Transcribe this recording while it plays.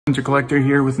Collector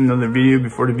here with another video.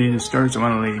 Before the video starts, I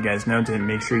want to let you guys know to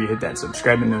make sure you hit that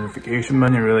subscribe and notification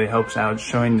button. It really helps out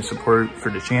showing the support for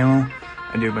the channel.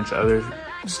 I do a bunch of other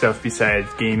stuff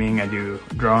besides gaming. I do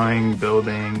drawing,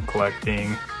 building,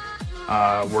 collecting,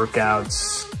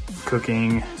 workouts,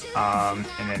 cooking, and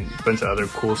then a bunch of other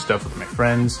cool stuff with my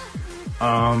friends.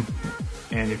 And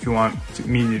if you want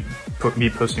me to be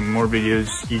posting more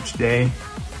videos each day,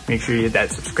 make sure you hit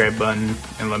that subscribe button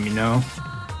and let me know.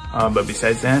 But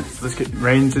besides that, let's get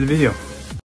right into the video.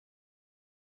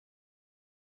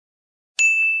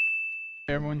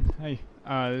 Hey everyone, hi.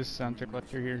 This is AVENGERS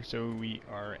Collector here. So we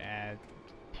are at,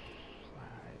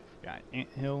 I forgot,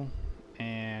 Anthill,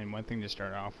 and one thing to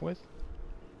start off with.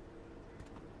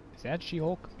 Is that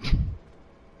She-Hulk?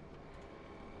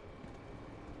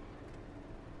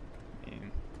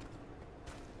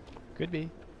 Could be.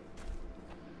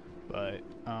 But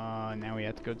now we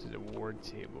have to go to the ward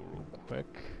table real quick.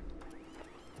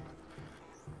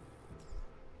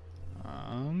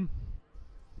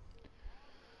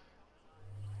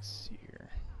 Let's see here.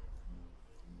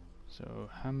 So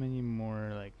how many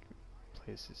more like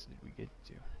places did we get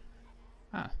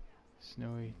to?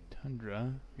 Snowy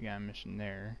Tundra. We got a mission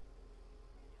there.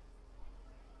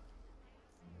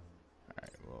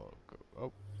 Alright, we'll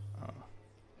go. Oh,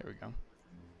 there we go.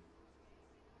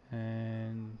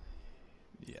 And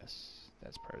yes,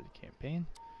 that's part of the campaign.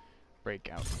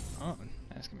 Breakout. Oh,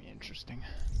 that's gonna be interesting.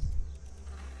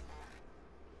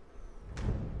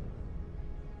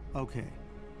 Okay,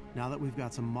 now that we've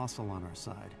got some muscle on our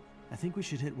side, I think we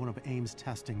should hit one of AIM's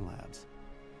testing labs.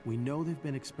 We know they've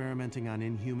been experimenting on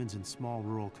Inhumans in small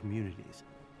rural communities.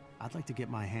 I'd like to get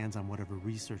my hands on whatever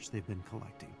research they've been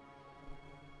collecting.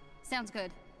 Sounds good.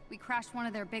 We crashed one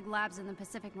of their big labs in the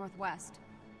Pacific Northwest.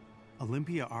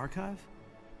 Olympia Archive?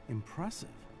 Impressive.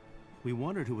 We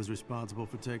wondered who was responsible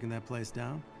for taking that place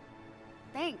down.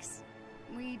 Thanks.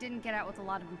 We didn't get out with a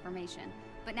lot of information,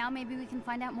 but now maybe we can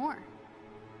find out more.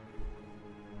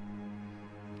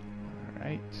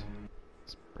 Alright.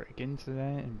 Let's break into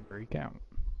that and break out.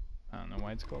 I don't know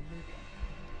why it's called breakout.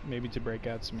 Maybe to break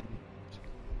out some...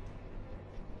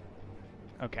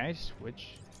 Okay,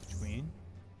 switch between...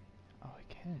 Oh, I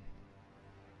can.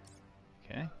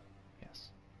 Okay.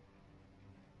 Yes.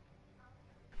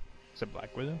 Is it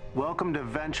Black Widow? Welcome to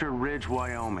Venture Ridge,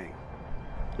 Wyoming.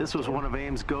 This was one of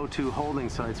AIM's go-to holding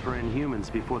sites for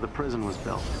Inhumans before the prison was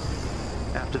built.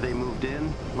 After they moved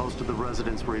in, most of the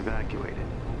residents were evacuated.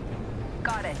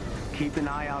 Got it. Keep an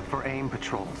eye out for AIM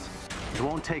patrols. They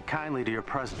won't take kindly to your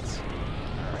presence.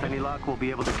 With any luck, we'll be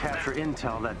able to capture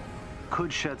intel that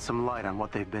could shed some light on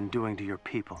what they've been doing to your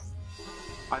people.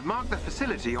 I've marked the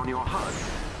facility on your HUD.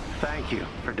 Thank you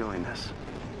for doing this.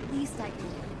 Least I can do.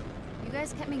 You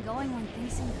guys kept me going when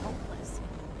things seemed hopeless.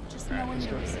 Just knowing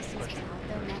the resistance was out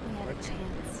there meant we had a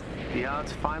chance. The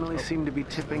odds finally seem to be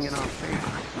tipping in our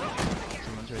favor.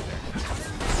 Someone's right there.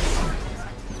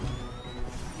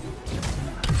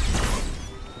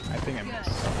 I think I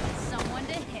missed. Someone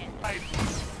to hit.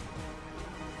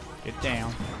 Get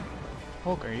down.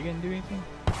 Hulk, are you gonna do anything?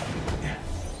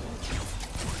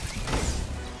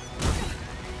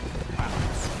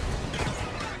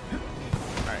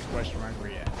 Alright, question mark, where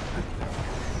you at?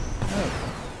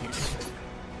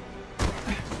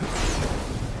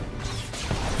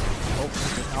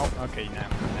 Oh, okay, now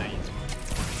you do.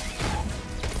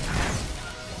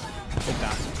 Get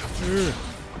down.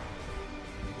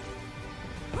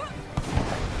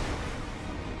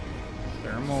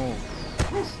 Thermal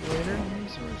insulator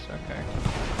resource, okay.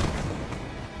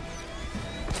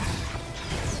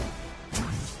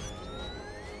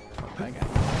 I got it.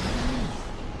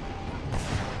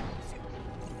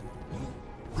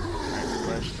 Alright,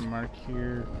 question mark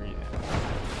here. Where you at?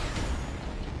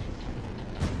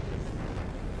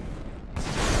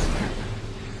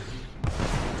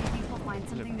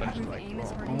 Something to prove AIM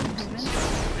is hurting humans?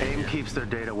 AIM keeps their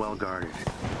data well guarded.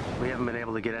 We haven't been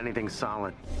able to get anything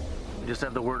solid. We just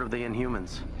have the word of the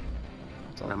Inhumans.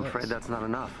 And I'm afraid that's not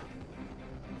enough.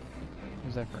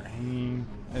 What's that for? Hanging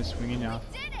and swinging off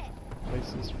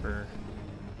places for...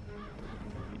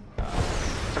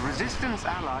 A resistance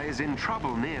ally is in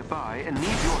trouble nearby and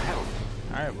needs your help.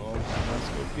 Alright, well, let's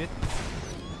go get...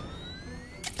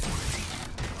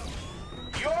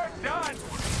 You're done!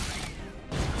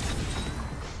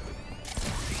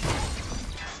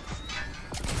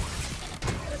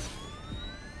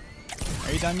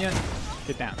 Are you done yet?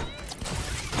 Get down.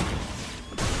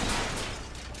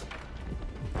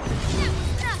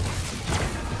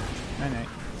 Night night.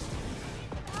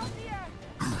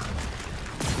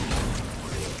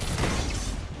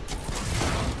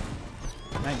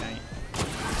 Night night.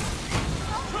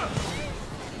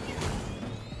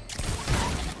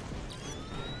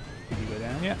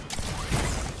 Yeah.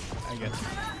 I guess.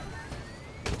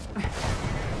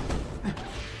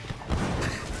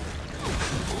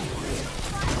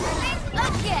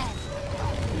 Again.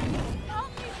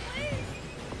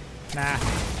 Nah.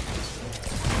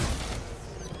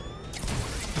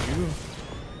 You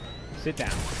sit down.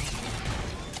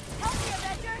 Help me,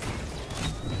 Avengers.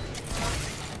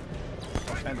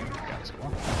 I think that's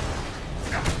cool.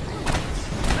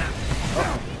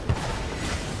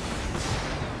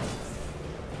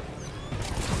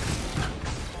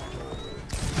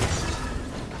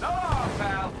 Oh,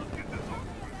 pal.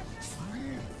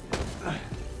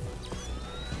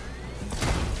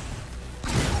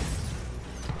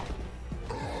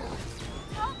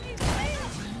 Help me,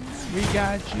 please. We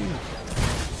got you.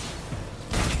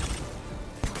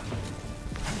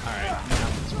 Alright, now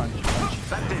let's punch you, punch you.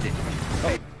 That did it.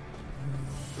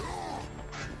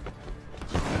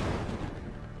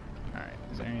 Alright,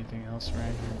 is there anything else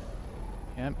around here?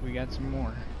 Yep, we got some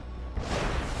more.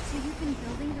 So you've been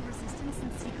building the resistance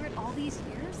in secret all these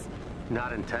years?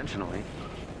 Not intentionally.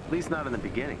 At least not in the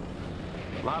beginning.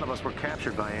 A lot of us were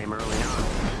captured by AIM early on.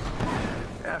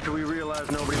 After we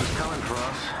realized nobody was coming for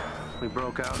us, we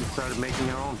broke out and started making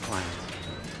our own plans.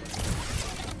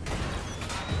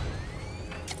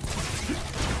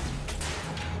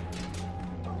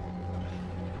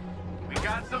 We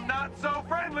got some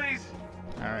not-so-friendlies.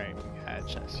 Alright, we got a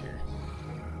chest here.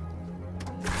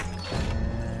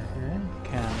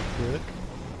 Comic book.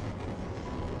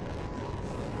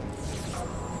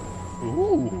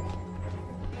 Ooh.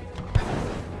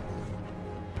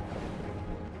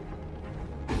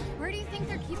 Where do you think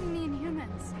they're keeping the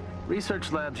Inhumans?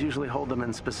 Research labs usually hold them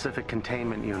in specific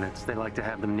containment units. They like to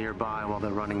have them nearby while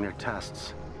they're running their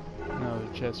tests. No,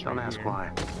 the chest right Don't ask here.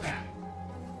 why.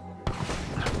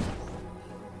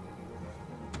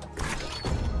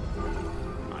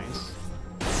 Nice.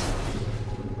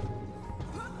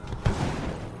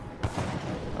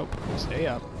 Oh, stay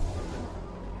up.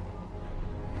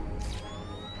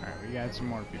 Alright, we got some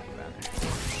more people down there.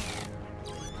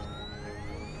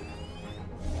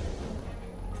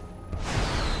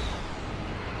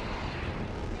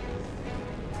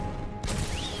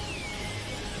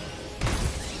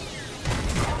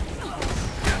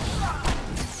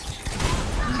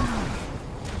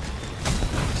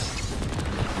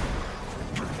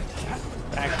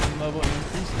 Action level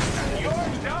increases. You're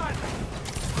done.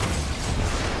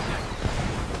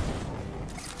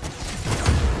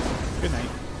 Good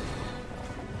night.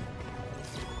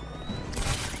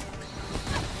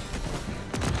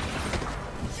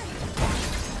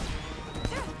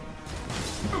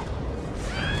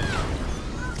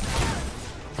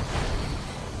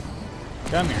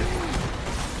 Come here.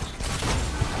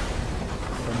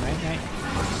 Good night, night.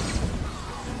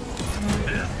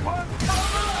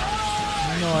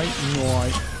 Night,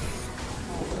 night.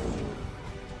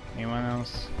 Anyone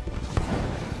else?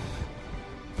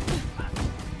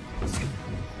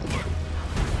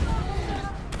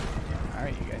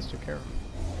 Alright, you guys took care of him.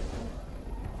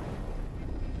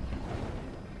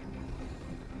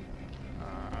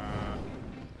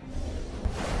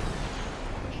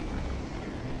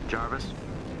 Jarvis,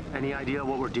 any idea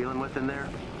what we're dealing with in there?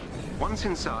 Once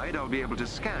inside, I'll be able to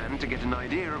scan to get an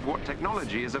idea of what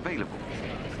technology is available.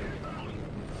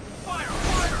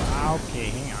 Okay,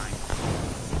 hang on.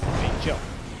 Hey, chill.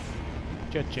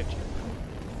 Chill.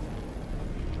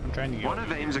 I'm trying to get One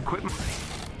of AIM's equipment.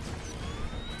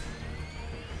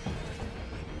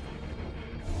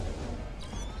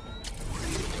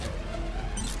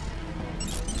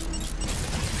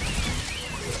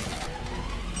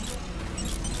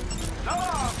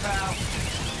 Hello, pal.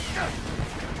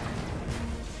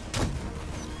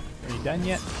 Are you done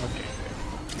yet? Okay.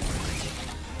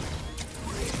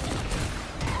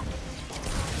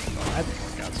 Oh, that didn't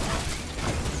work out so well.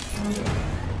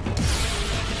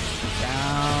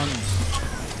 Down.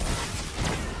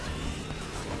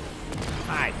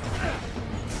 Hi.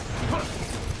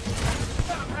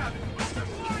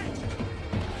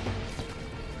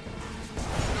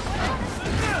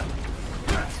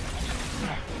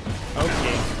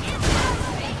 Okay.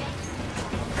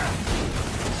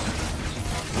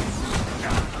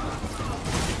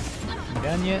 You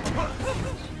done yet?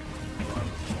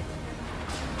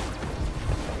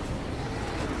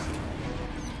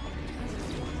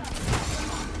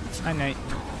 Hi, Nate.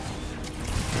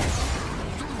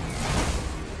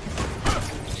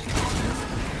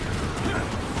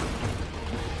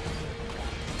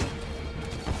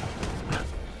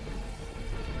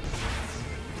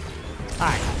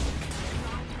 Hi.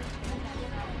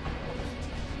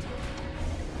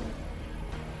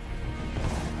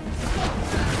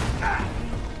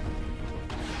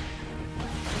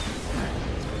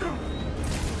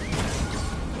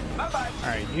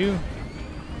 You,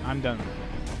 I'm done.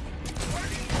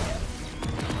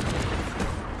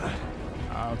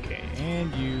 Okay,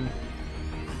 and you.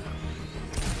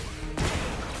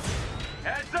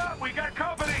 Heads up, we got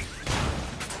company.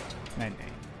 Night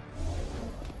night.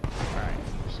 Alright,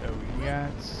 so we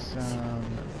got some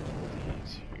of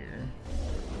these here.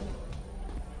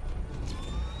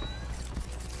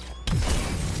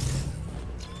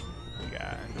 We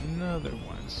got another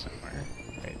one somewhere.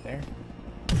 Right there.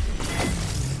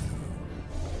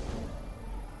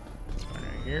 One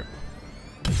right here.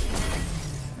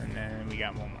 And then we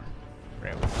got one more.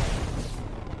 Right over there.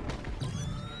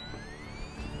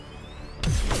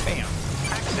 Bam!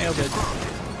 Nailed it.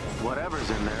 Whatever's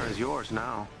in there is yours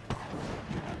now.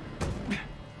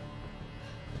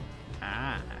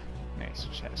 Ah, nice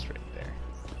chest right there.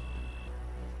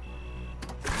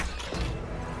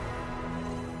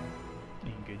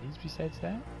 Any goodies besides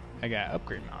that? I got an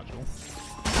upgrade module.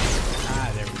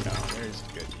 Ah, there we go. There's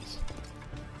the goodies.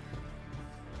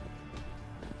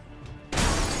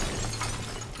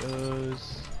 Those.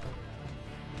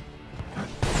 Okay,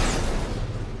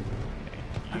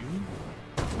 you.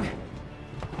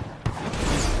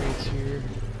 These crates here.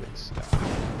 Good stuff.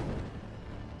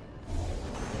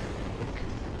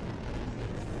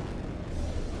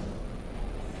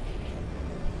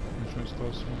 Which one's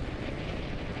closer?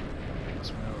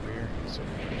 This one over here. So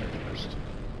we're there first.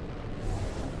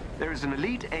 There's an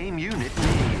elite AIM unit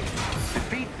near you.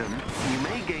 Defeat them, you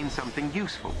may gain something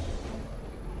useful.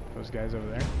 Those guys over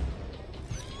there.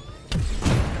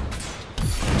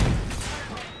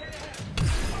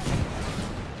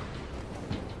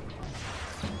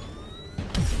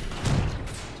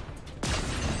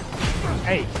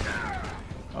 Hey!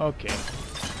 Okay.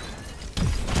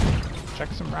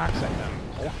 Check some rocks at them.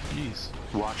 Oh, jeez.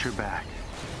 Watch your back.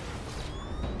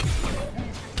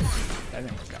 That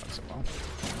didn't work out so well.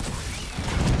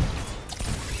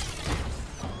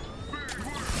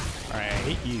 Alright, I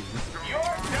hate you.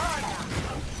 You're done!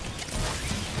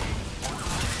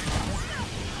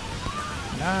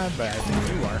 Nah, but I think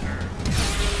you are.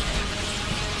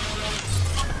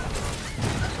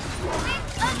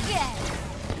 Again!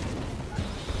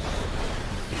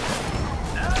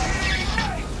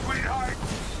 Nice, sweetheart!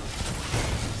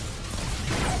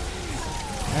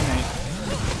 Alright.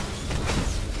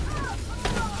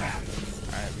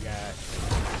 Alright, we got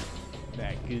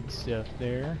that good stuff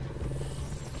there.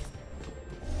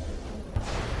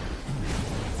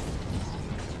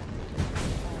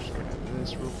 Just grab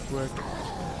this real quick.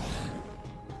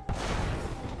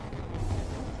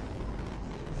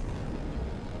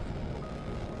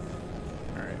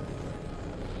 Alright.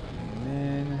 And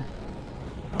then...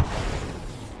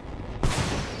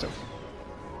 So.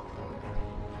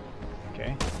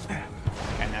 Okay.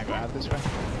 Can I go out this way?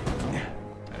 No.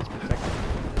 That's protected.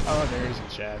 Oh, there's a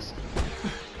chest.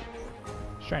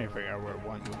 Just trying to figure out where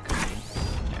one could be.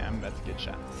 Yeah, I'm about to get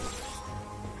shot.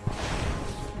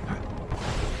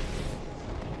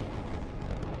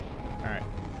 Alright.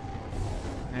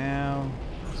 Now,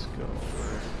 let's go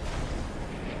over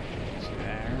to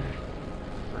there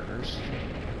first.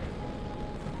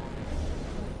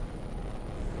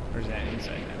 Or is that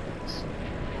inside that place? I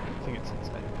think it's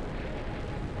inside.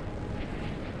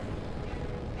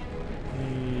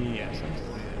 Yes, I'm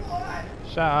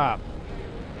shut up.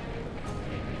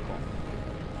 Cool.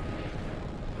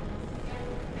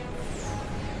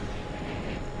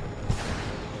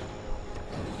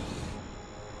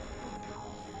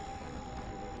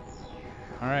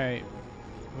 Alright.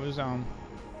 Who's on?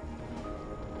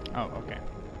 Oh, okay.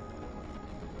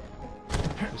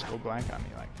 Just go blank on me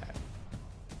like that.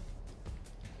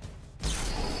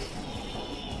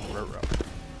 Ruh-roh.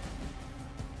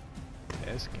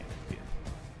 This can't be it.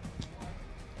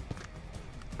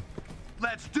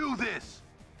 Let's do this!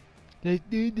 Let's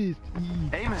do this.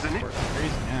 AIM is an We're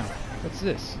crazy now. What's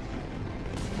this?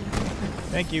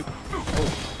 Thank you.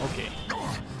 Oh, okay.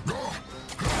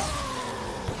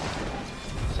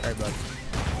 Sorry, bud.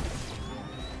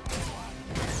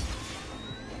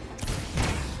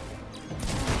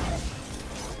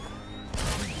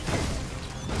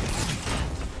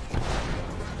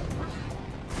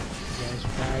 You guys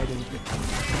tried and...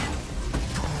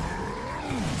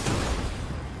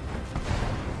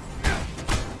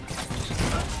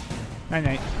 Night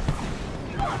night.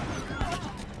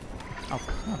 Oh,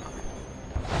 come on.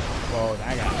 Whoa,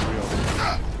 that got real.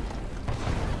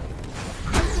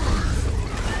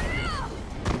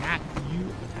 Knock you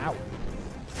out.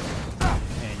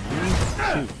 And you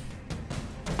too.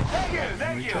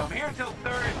 Thank you! I'm here till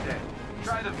Thursday.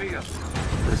 Try the veal.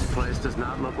 This place does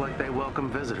not look like they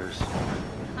welcome visitors.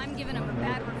 I'm giving him a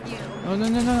bad review. No, no,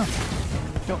 no, no.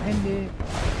 Don't end it.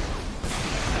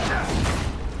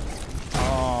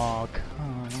 Oh, come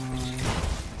on.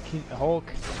 Hulk.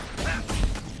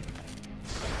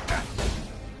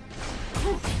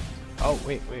 Oh,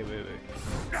 wait. Have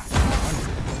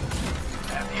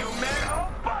you met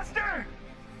Hulkbuster?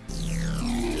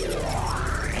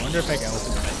 I wonder if I can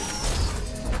open it.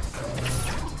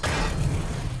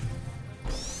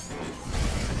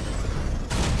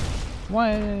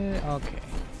 What? Okay.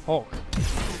 Hulk.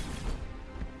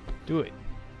 Do it.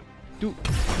 Do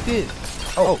this.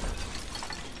 Oh.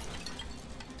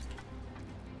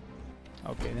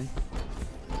 Okay then.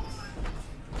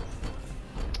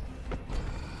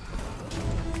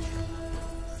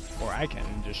 Or I can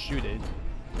just shoot it.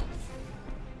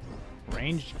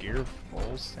 Ranged gear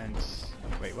full sense.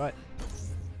 Wait, what?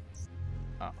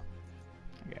 Oh. I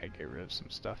gotta get rid of some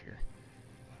stuff here.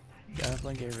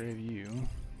 Definitely get rid of you.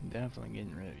 Definitely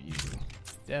getting rid of you.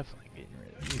 Definitely getting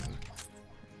rid of you.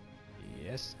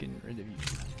 Yes, getting rid of you.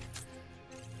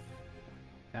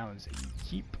 That one's a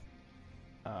keep.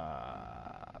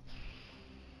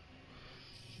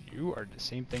 You are the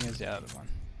same thing as the other one.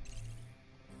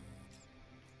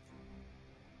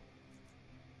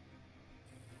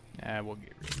 We'll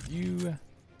get rid of you.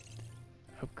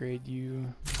 Upgrade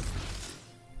you.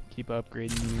 Keep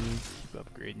upgrading you. Keep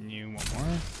upgrading you. One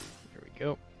more. There we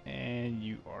go. And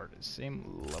you are the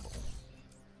same level.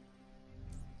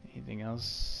 Anything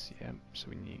else? Yep, so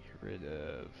we need to get rid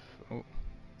of... Oh.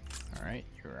 Alright,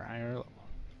 you're a higher level.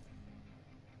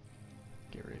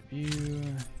 Get rid of you.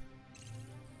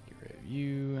 Get rid of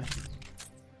you.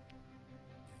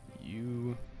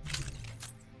 You.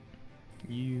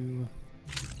 You.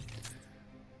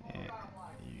 And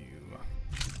you.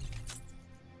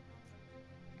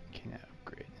 Cannot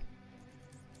upgrade.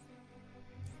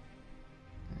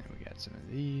 And we got some of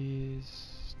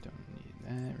these. Don't need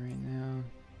that right now.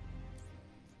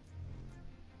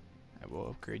 I will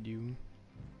upgrade you.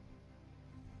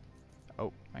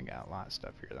 Oh, I got a lot of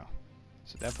stuff here though.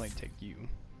 So definitely take you.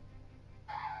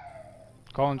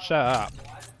 Colin, shut up.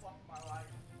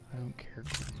 I don't care,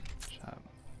 Colin. Shut up.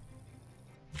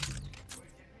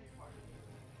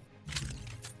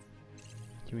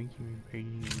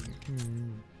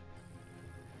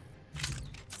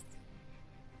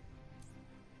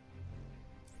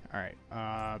 Alright,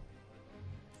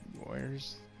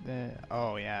 where's the...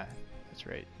 Oh, yeah, that's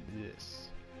right, this.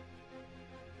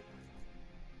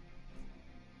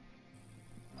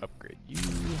 Upgrade you.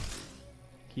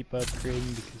 Keep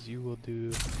upgrading because you will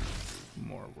do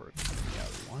more work than the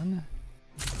other one.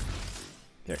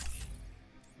 There.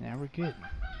 Now we're good.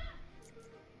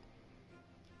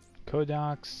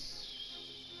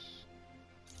 Codocs.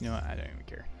 You know what? I don't even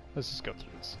care. Let's just go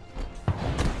through this.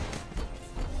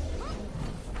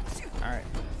 Alright.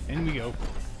 In we go.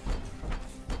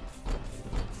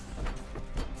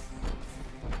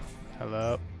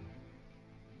 Hello.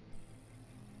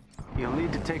 You'll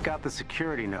need to take out the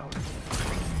security node.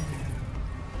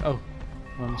 Oh.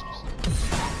 What am I supposed to do?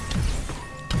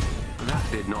 That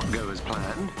did not go as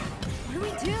planned. What do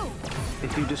we do?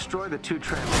 If you destroy the two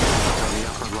transformers on the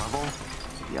upper level,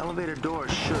 the elevator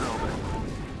doors should open.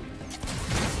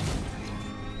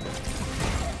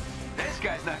 This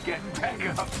guy's not getting back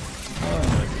up.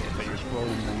 But you're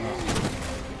scrolling them up.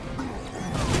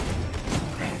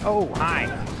 Oh, hi.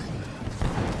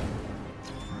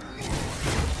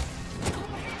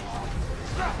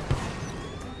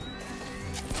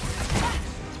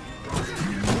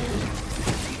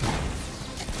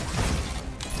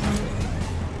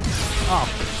 Oh,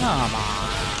 come on.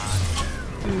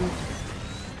 Dude.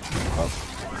 Oh.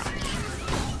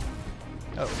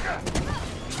 Oh.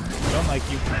 Don't like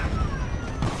you.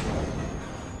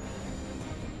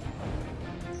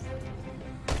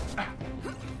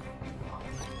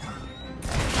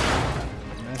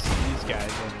 Mess these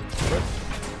guys up.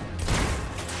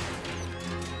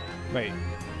 Wait.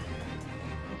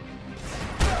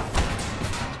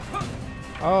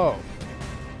 Oh.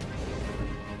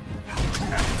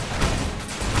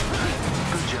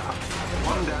 Good job.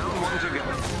 One down, one to go.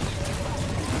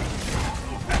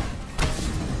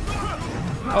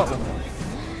 Oh.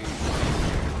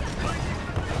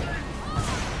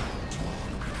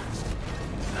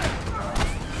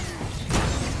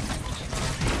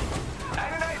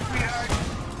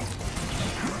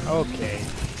 Okay.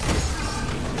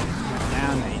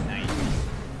 Now night night.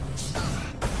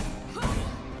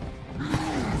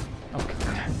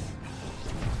 Okay.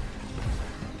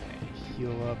 Okay,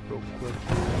 heal up real quick.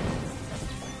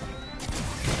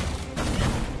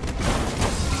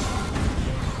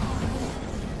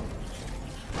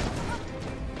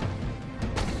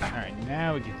 Alright,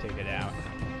 now we can take it out.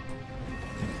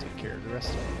 Take care of the rest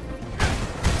of them.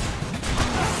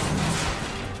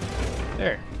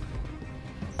 There.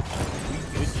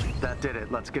 That did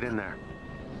it. Let's get in there.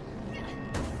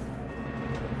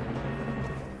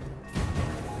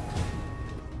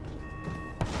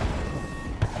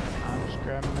 I'm just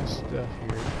grabbing my stuff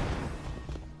here.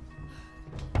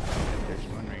 There's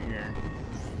one right here.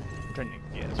 I'm trying to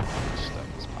get as much stuff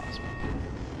as possible.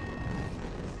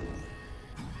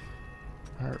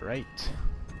 Alright.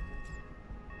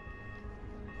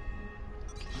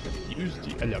 Use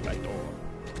the elevator.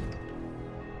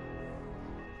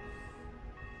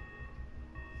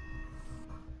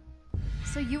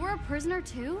 So you were a prisoner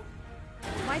too?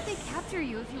 Why'd they capture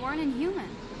you if you weren't inhuman?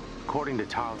 According to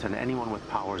Tarleton, anyone with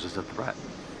powers is a threat.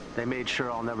 They made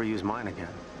sure I'll never use mine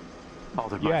again.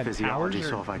 Altered my physiology,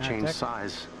 so if I change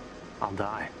size, I'll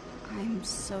die. I'm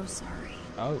so sorry.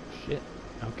 Oh shit.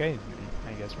 Okay,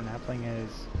 I guess we're not playing as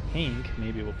Hank.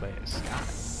 Maybe we'll play as Scott.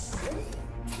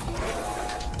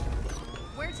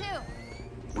 Where to?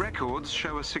 Records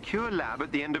show a secure lab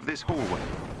at the end of this hallway.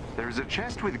 There is a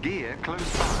chest with gear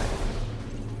close by.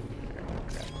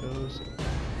 Grab those.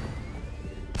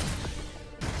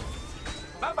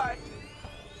 Bye-bye.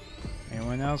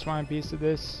 Anyone else want a piece of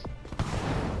this?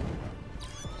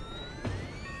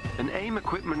 An AIM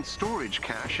equipment storage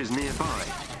cache is nearby.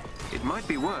 It might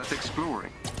be worth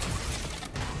exploring.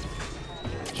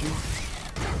 Got you.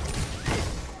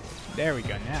 There we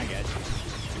go, now I got you.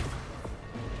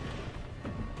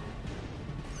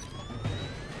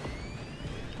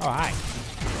 Oh, hi.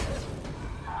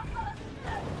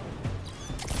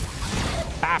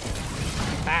 Bap!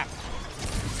 Bap!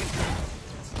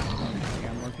 We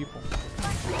got more people.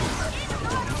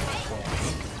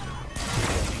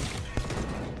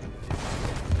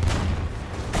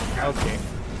 Okay.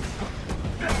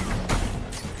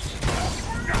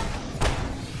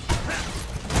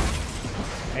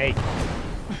 Hey.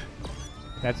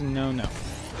 That's a no-no.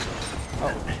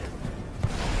 Oh.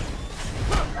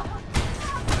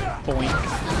 Boink.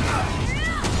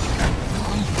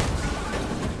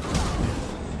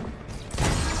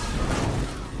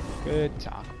 Good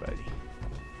talk, buddy.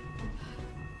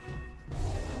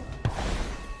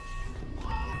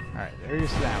 Alright,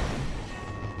 there's that one.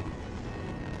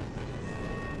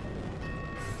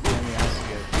 Then we also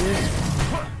get this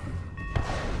one.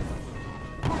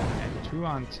 And two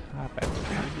on top, I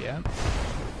believe, yep.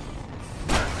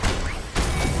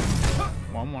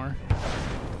 One more.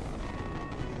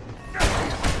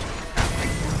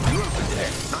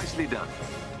 There, nicely done.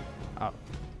 Oh.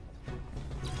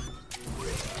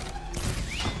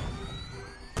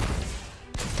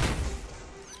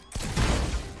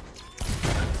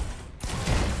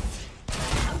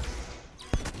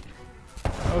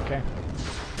 Okay.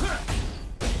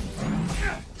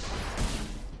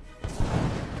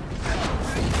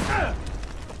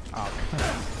 Oh.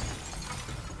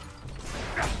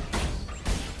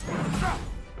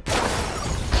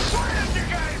 Why did you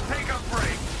guys take a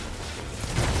break?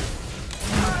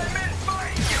 I miss my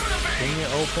universe! Can you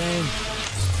open?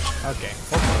 Okay.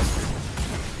 Open.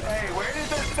 Hey, where did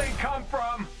this thing come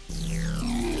from?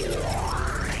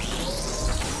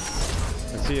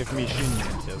 Let's see if me shooting it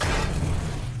does it.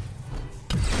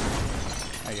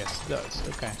 I guess it does.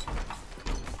 Okay.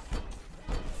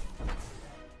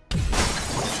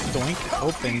 Doink.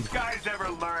 Open. These guys ever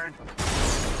learn?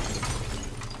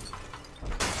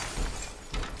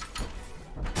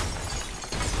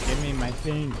 Give me my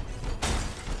thing.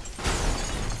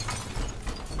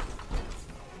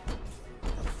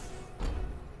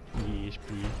 Yes,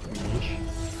 please. Yes.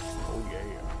 Oh,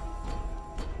 yeah.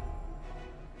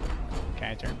 Can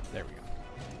I turn? There we go.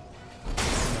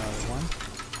 Another one.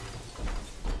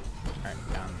 Alright,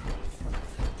 down we go.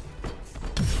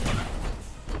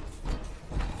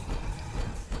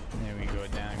 And then we go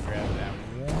down and grab that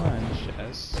one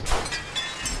chest.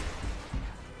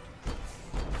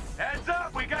 Heads up,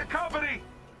 we got company!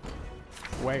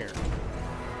 Where?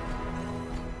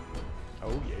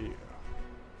 Oh yeah.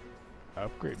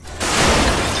 Upgrade.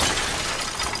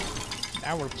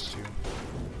 That works too.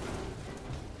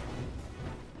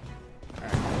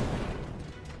 Alright.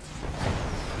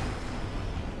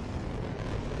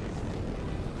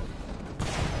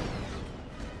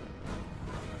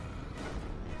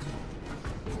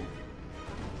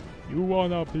 You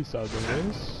want a piece of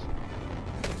this?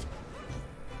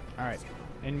 Alright,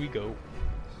 in we go.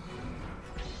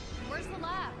 Where's the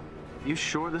lab? You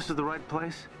sure this is the right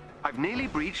place? I've nearly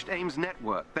breached AIM's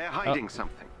network. They're hiding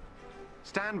something.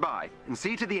 Stand by and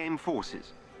see to the AIM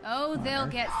forces. Oh, they'll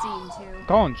get seen too.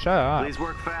 Go on, shut up. Please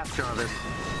work fast, Jarvis.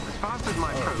 As fast as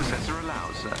my processor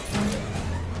allows, sir.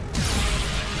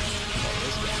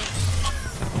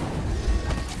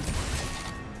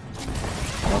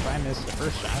 Oh, I missed the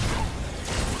first shot.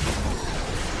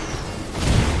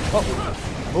 Oh!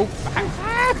 Oh!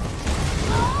 Ah!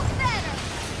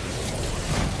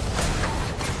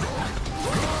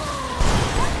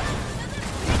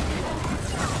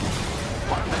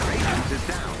 One of their agents is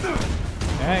down.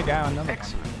 Yeah, I got another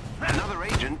Excellent. Another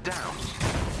agent down.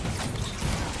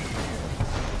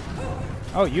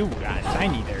 Oh, you got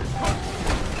tiny there.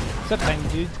 What's up, tiny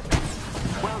dude?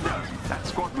 Well done. That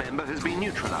squad member has been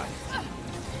neutralized.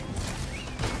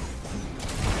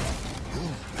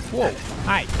 Whoa!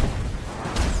 Hi.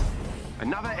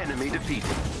 Another enemy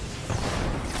defeated.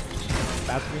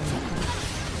 About to be in.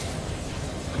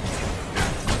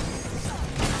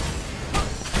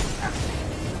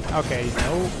 Okay,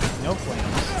 no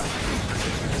flames.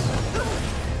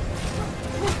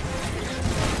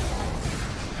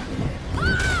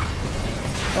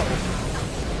 Oh.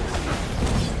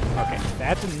 Okay,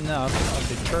 that's enough of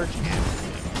the charging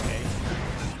activity, okay?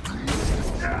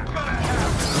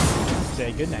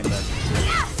 Say goodnight, bud.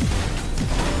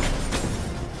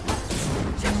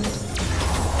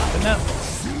 Enough.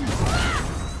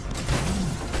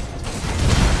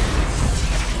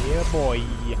 Yeah, boy.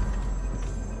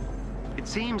 It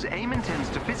seems AIM intends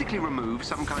to physically remove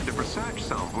some kind of research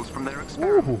samples from their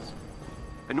experiments. Ooh.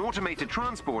 An automated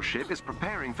transport ship is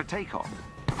preparing for takeoff.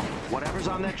 Whatever's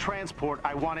on that transport,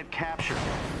 I want it captured.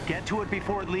 Get to it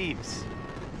before it leaves.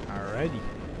 Alrighty.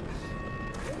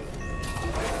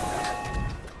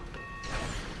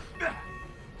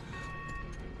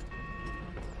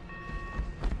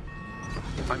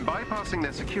 I'm bypassing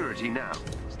their security now.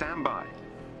 Stand by.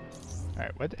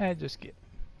 Alright, what did I just get?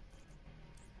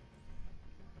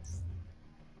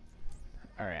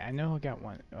 Alright, I know I got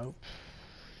one. Oh.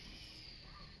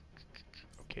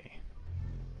 Okay.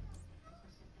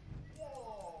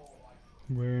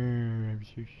 Where I'm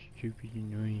so stupid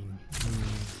annoying.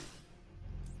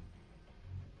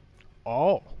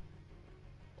 Oh!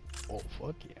 Oh,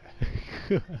 fuck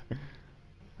yeah.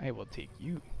 I will take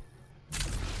you.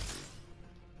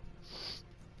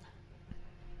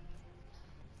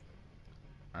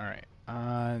 Alright,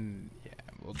 yeah,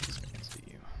 we'll dismantle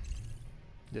you.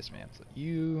 Dismantle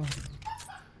you.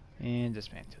 And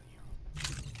dismantle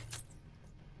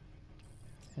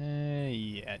you.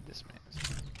 Yeah, dismantle.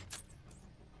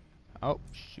 Oh,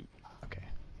 shoot. Okay.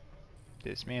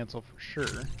 Dismantle for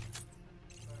sure.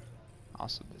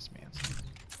 Also dismantle.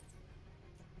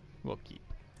 We'll keep.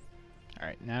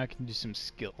 Alright, now I can do some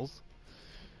skills.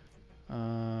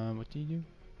 What do you do?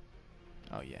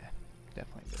 Oh yeah,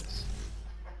 definitely this.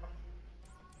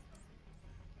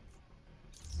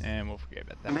 And we'll forget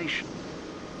about that.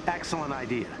 Excellent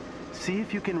idea. See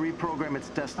if you can reprogram its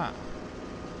destiny. Huh.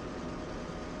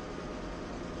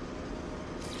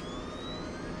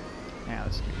 Now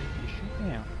let's do it.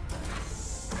 Yeah.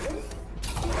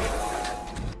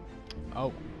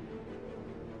 Oh.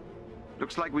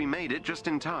 Looks like we made it just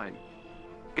in time.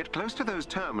 Get close to those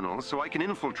terminals so I can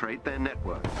infiltrate their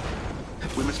network.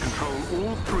 We must control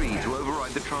all three to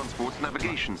override the transport's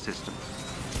navigation system.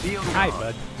 Be on Hi, guard.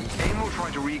 bud. AIM will try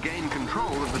to regain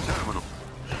control of the terminal.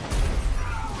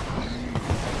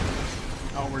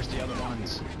 Oh, where's the other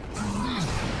ones?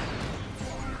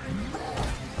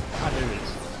 Ah, there it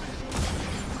is.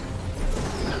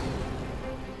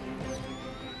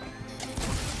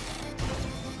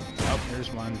 Oh,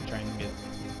 there's one trying to get.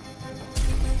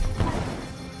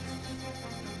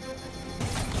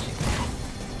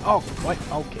 Oh, what?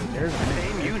 Okay, there's one. An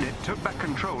AIM unit took back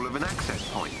control of an access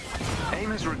point.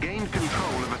 AIM has regained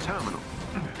control of a terminal.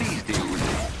 Please deal with it.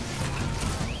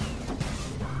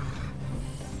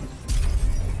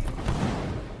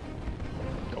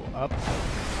 Go up.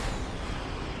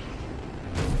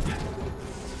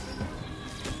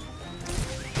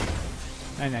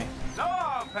 Night. So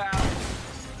long, pal.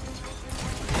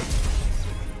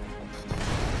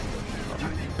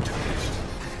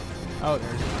 Oh,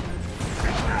 there's one.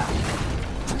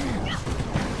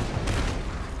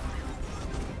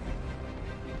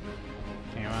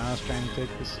 Anyone else trying to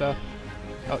take this stuff?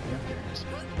 Oh, yeah, there it is.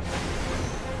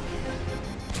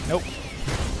 Nope.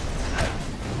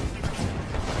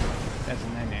 That's a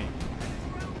 9-8.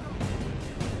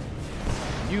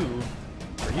 You?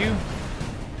 For you?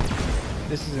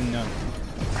 This is a no.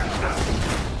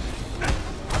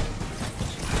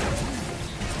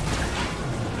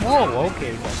 Whoa,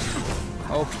 okay.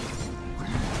 Okay.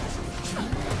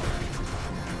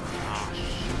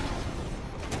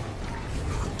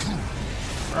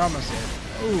 We're almost there.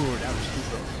 Ooh, that was too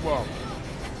close. Whoa.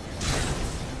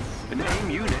 An AIM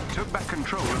unit took back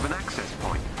control of an access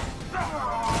point.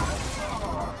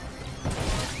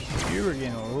 You were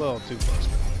getting a little too close.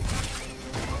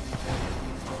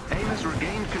 AIM has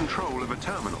regained control of a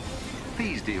terminal.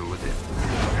 Please deal with it.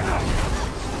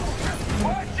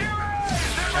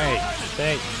 Hey,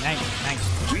 say,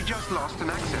 nice. We just lost an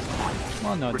access point.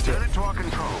 Well, no, Return it to our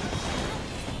control.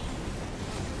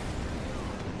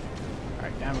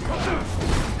 Alright, down we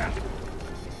go.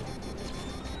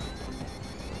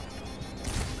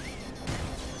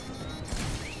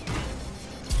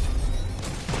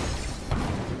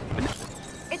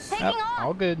 It's taking Yep, off.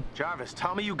 all good. Jarvis,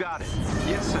 tell me you got it.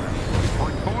 Yes, sir.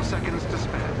 0.4 seconds to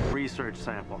spare. Research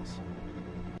samples.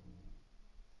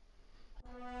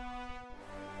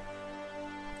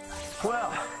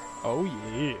 Well, Oh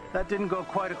yeah. that didn't go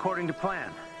quite according to plan.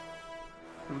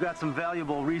 We've got some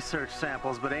valuable research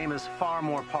samples, but AIM is far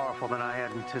more powerful than I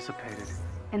had anticipated.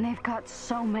 And they've got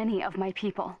so many of my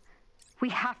people. We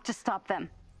have to stop them.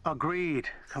 Agreed,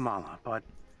 Kamala, but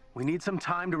we need some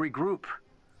time to regroup.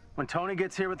 When Tony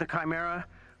gets here with the Chimera,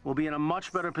 we'll be in a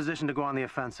much better position to go on the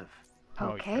offensive.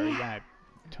 Okay.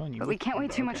 Tony, But we can't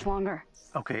wait too much longer.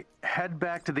 Okay, head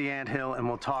back to the anthill and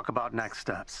we'll talk about next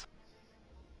steps.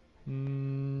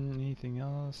 Anything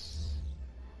else?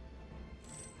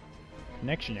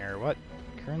 Connection error, what?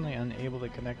 Currently unable to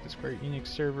connect to Square Enix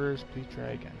servers. Please try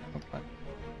again. Oh, what?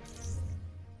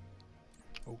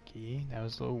 Okay, that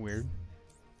was a little weird.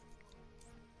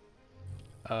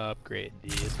 Upgrade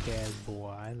this bad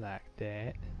boy like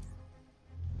that.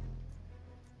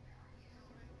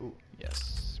 Ooh,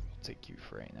 yes. We'll take you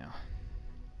for right now.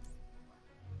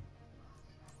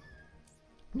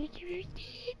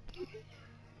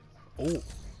 Oh.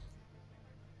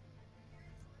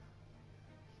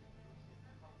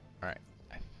 Alright,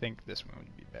 I think this one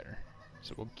would be better.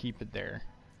 So we'll keep it there.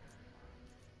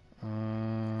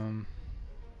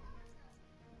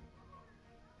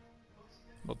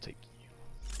 We'll take you.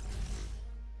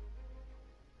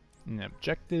 And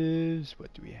objectives,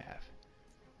 what do we have?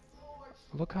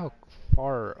 Look how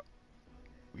far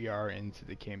we are into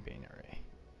the campaign already.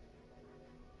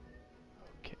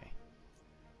 Okay.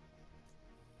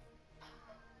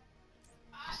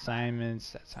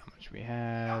 Assignments, that's how much we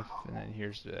have. And then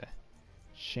here's the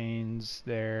chains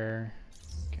there.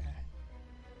 Okay.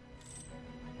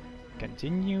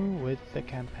 Continue with the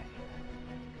campaign.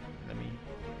 Let me...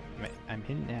 I'm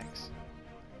hitting X.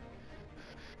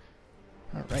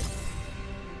 Alright.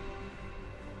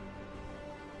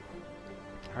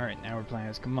 Alright, now we're playing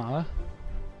as Kamala.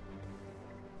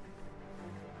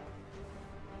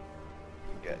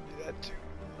 Gotta do that too.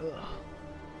 Ugh.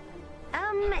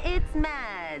 It's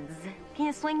Mads. Can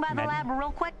you swing by the Maddie? lab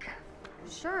real quick?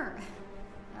 Sure.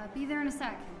 Be there in a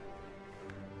sec.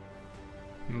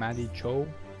 Maddie Cho.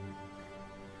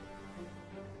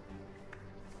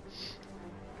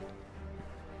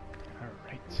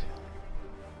 Alright.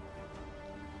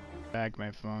 Back,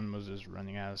 my phone was just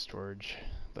running out of storage.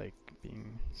 Like,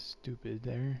 being stupid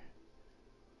there.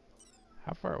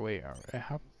 How far away are we?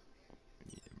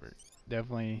 We're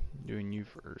definitely doing you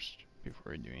first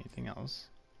before we do anything else.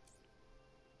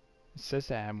 It says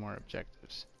to add more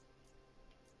objectives.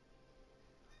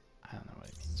 I don't know what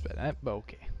it means by that, but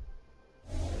okay.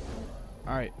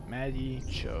 Alright, Maddie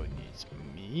Cho needs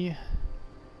me.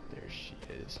 There she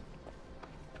is.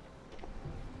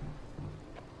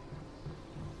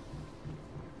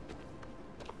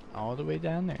 All the way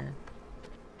down there.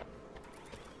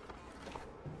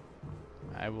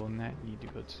 I will not need to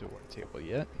go to the war table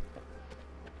yet.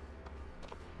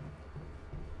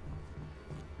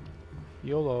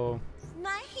 YOLO.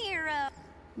 My hero.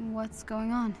 What's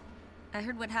going on? I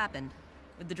heard what happened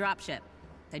with the dropship.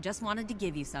 I just wanted to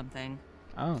give you something.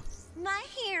 Oh. My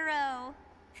hero.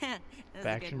 That's a good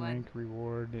Faction one. rank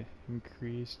reward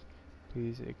increased.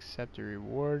 Please accept a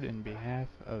reward in behalf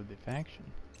of the faction.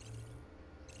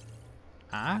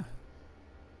 Ah.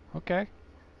 Okay.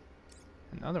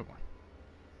 Another one.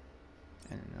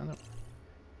 And another one.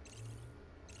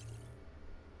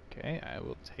 Okay, I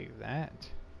will take that.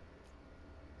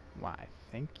 Why,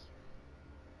 thank you.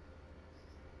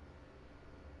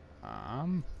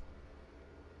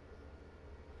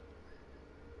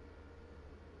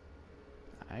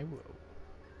 I will.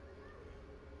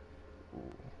 Ooh.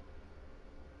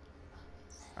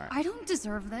 All right. I don't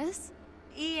deserve this.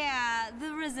 Yeah,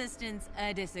 the Resistance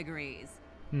disagrees.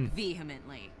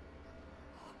 Vehemently.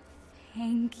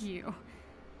 Thank you.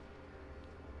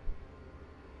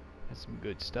 That's some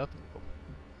good stuff.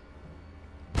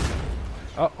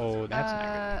 Uh-oh, that's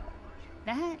not good.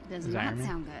 That does Is not Iron Man?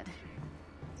 sound good.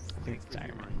 I think it's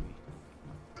Iron Man.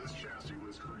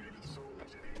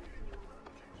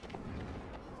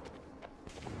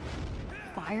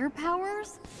 Fire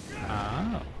powers?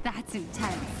 Oh. That's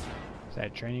intense. Is that a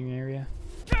training area?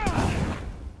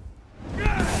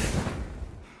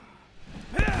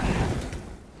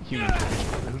 human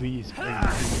please bring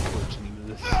the torch into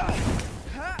this.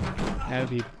 That would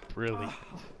be brilliant.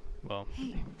 Well,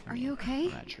 Hey, are you okay?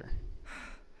 I'm not sure.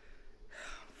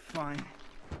 Fine.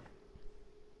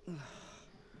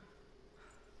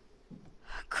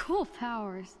 Cool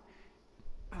powers.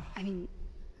 I mean,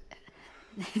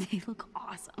 they look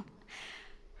awesome.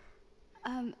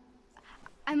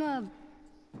 I'm a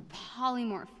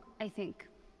polymorph, I think.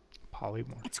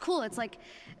 Polymorph. It's cool. It's like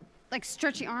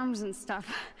stretchy arms and stuff.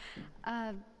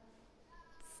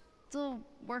 Still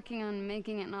working on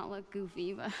making it not look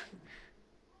goofy, but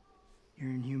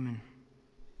You're inhuman.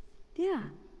 yeah.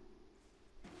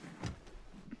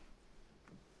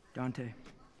 Dante.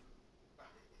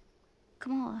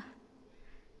 Kamala.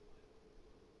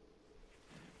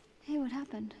 Hey, what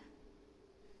happened?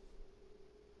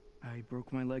 I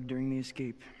broke my leg during the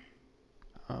escape.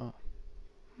 Oh.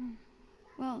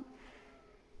 Well,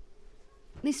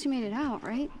 at least you made it out,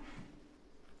 right?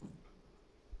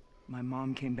 My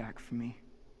mom came back for me.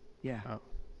 Yeah, Oh.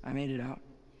 I made it out,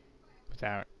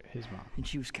 Without his mom. and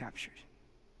she was captured.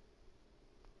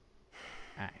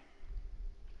 Aye.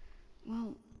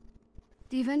 Well,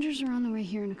 the Avengers are on the way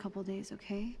here in a couple days,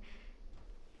 okay?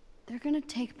 They're gonna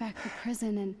take back the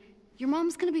prison, and your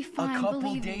mom's gonna be fine, A couple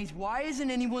believe me. days? Why isn't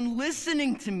anyone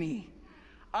listening to me?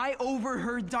 I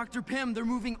overheard Dr. Pym. They're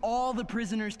moving all the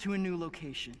prisoners to a new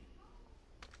location.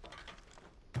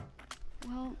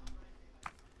 Well,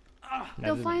 That they'll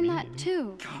doesn't find mean that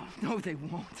anything. too. Oh, no, they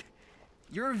won't.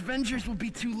 Your Avengers will be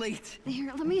too late.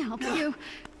 Here, let me help you.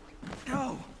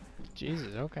 No.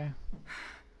 Jesus, okay.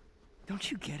 Don't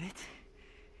you get it?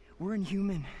 We're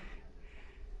inhuman.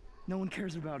 No one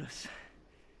cares about us.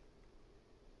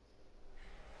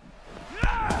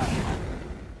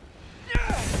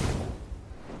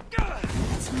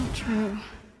 That's not true.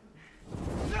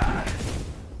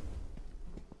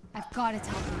 I've got to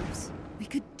tell Bruce. We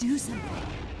could do something.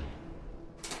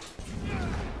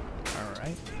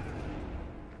 Alright.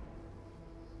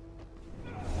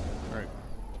 Alright.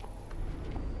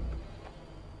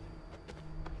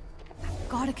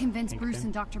 Got to convince Thank Bruce you.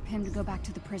 and Dr. Pym to go back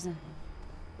to the prison.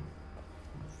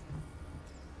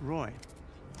 Roy,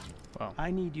 Well, I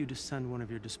need you to send one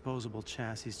of your disposable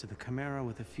chassis to the Chimera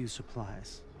with a few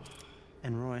supplies.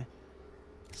 And Roy,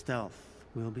 stealth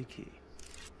will be key.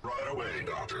 Right away,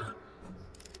 Doctor.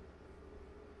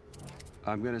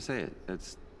 I'm gonna say it.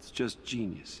 It's just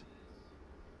genius.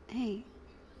 Hey,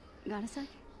 got a sec?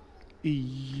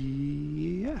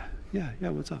 Yeah,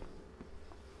 what's up?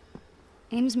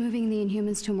 AIM's moving the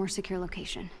Inhumans to a more secure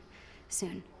location.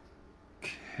 Soon.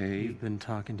 Okay. You've been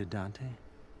talking to Dante?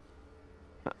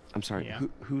 I'm sorry, Yeah.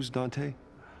 who's Dante?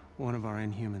 One of our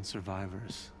Inhuman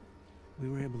survivors. We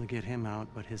were able to get him out,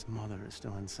 but his mother is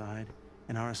still inside,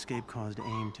 and our escape caused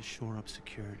AIM to shore up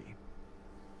security.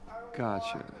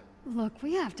 Gotcha. Look,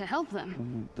 we have to help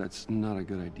them. That's not a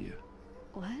good idea.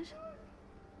 What?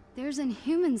 There's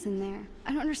Inhumans in there.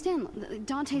 I don't understand.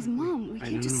 Dante's mom. We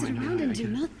can't just sit around and do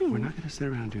nothing. We're not gonna sit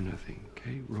around and do nothing,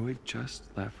 okay? Roy just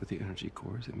left with the energy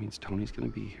cores. It means Tony's gonna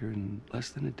be here in less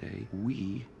than a day.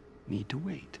 We need to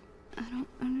wait. I don't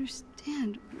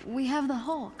understand. We have the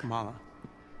Hulk. Kamala,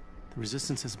 the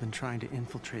Resistance has been trying to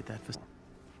infiltrate that facility.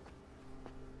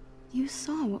 You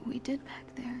saw what we did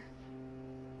back there.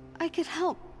 I could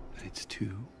help. But it's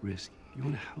too risky. You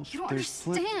wanna help? You don't There's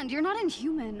understand. You're not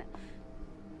Inhuman.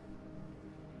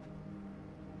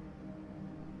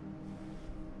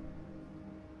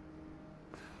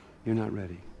 You're not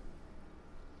ready.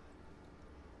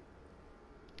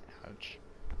 ouch.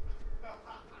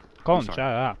 Colin, sorry. shut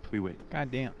up. We wait.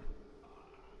 God damn.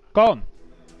 Colin!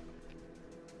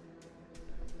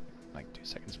 Like 2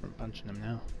 seconds from punching him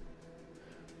now.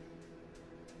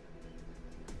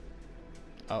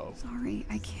 Uh-oh. Sorry,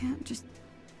 I can't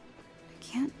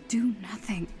do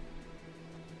nothing.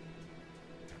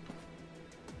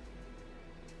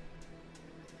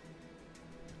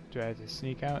 Do I have to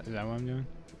sneak out? Is that what I'm doing?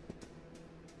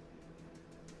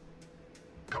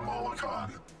 Kamala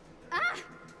Khan.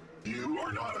 You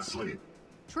are not asleep.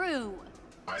 True.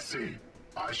 I see.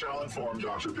 I shall inform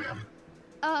Dr. Pym.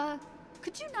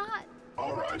 Could you not?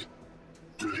 All right.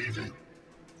 Good evening.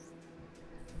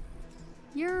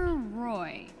 You're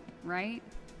Roy, right?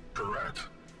 Correct.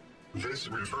 This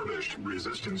refurbished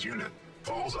resistance unit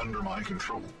falls under my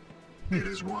control. It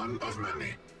is one of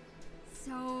many.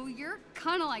 So you're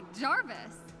kind of like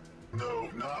Jarvis. No,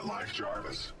 not like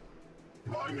Jarvis.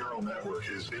 My neural network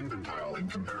is infantile in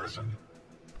comparison.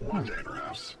 One day,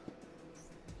 perhaps.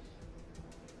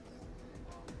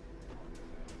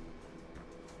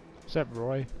 What's up,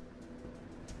 Roy?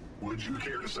 Would you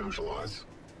care to socialize?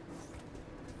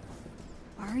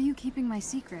 Why are you keeping my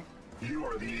secret? You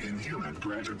are the Inhuman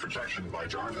granted protection by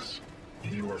Jarvis.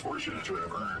 You are fortunate to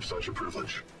have earned such a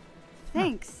privilege.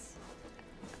 Thanks.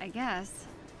 I guess.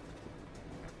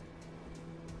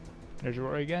 There's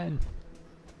Roy again.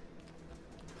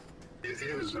 It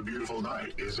is a beautiful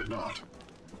night, is it not?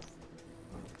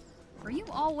 Were you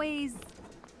always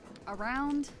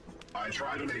around? I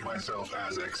try to make myself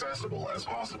as accessible as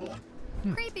possible.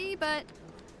 Creepy, but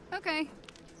okay.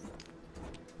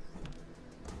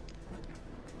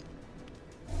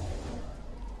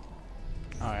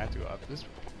 Oh, I have to go up this way.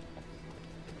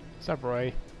 What's up,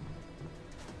 Roy?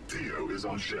 Theo is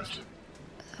on shift.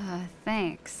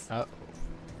 Thanks. Uh-oh.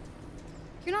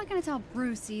 You're not gonna tell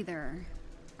Bruce either,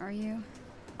 are you?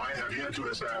 I have yet to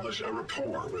establish a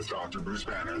rapport with Dr. Bruce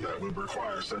Banner that would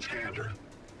require such candor.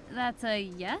 That's a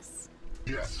yes?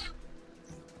 Yes.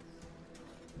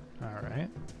 Alright.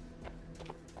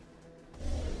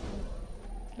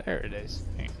 There it is.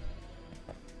 Hey.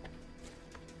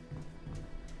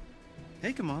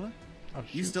 Hey, Kamala. Oh,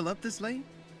 You shoot. still up this late?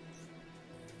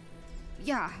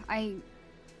 Yeah, I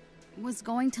was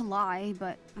going to lie,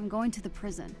 but I'm going to the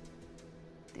prison.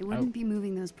 They wouldn't be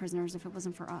moving those prisoners if it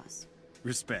wasn't for us.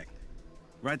 Respect.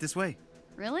 Right this way.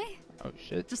 Really? Oh,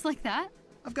 shit. Just like that?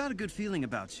 I've got a good feeling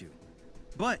about you.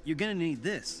 But you're gonna need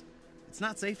this. It's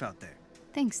not safe out there.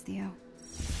 Thanks, Theo.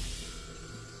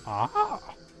 Ah,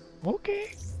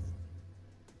 okay.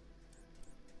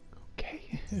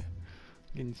 Okay.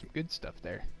 Getting some good stuff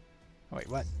there. Oh, wait,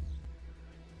 what?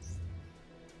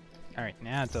 Alright,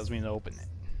 now it tells me to open it.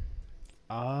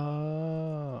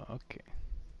 Oh, okay.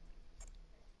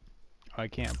 Oh, I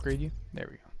can't upgrade you? There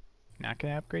we go. Not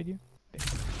gonna upgrade you?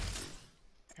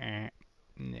 There.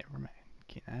 Never mind.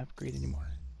 Can't upgrade anymore.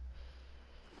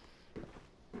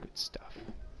 Good stuff.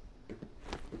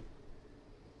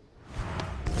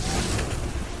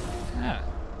 Ah.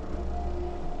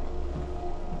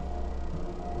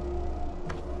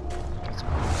 That's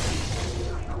cool.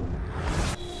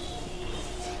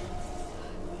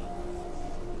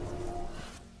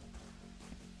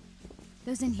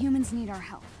 Those Inhumans need our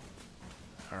help.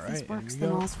 All If this right, works, here we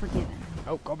then go. all's forgiven.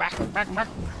 Oh, go back, back, back.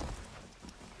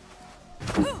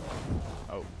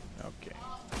 Oh, okay.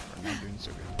 We're not doing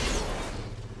so good.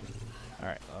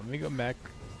 Alright, let me go back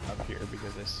up here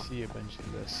because I see a bunch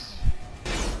of this.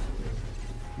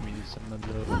 Give me some of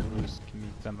those. Give me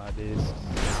some of this.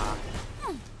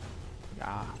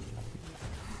 Yeah.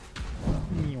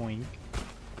 Yoink.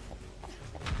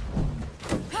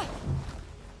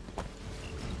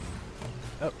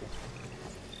 Oh.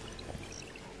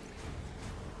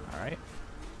 Alright.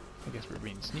 I guess we're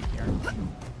being sneaky, aren't we?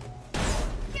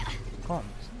 Come on,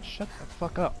 shut the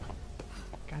fuck up.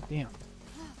 God damn.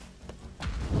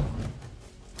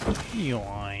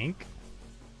 Yoink.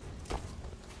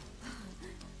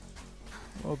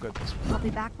 We'll go this way. I'll be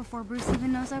back before Bruce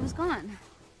even knows I was gone.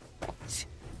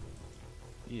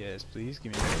 Yes, please,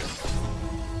 give me this.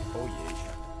 Oh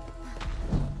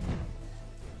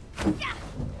yeah.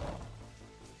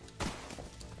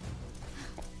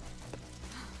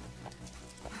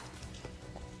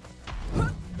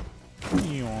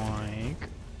 Yoink.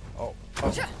 Oh,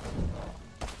 oh.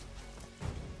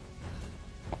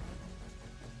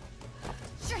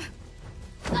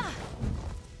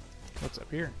 What's up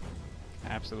here?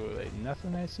 Absolutely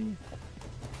nothing I see.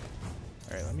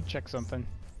 Alright, let me check something.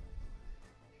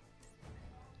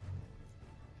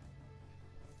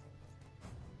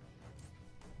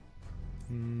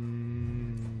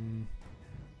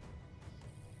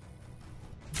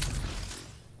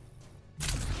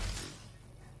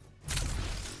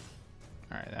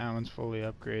 Alright, that one's fully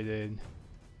upgraded.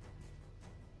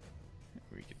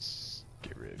 We could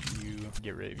get rid of you.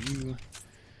 Get rid of you.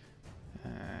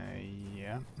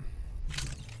 Yeah.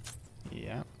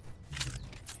 Yeah.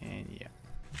 And yeah.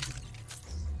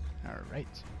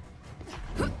 Alright.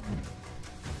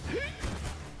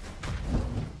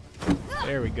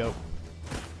 There we go.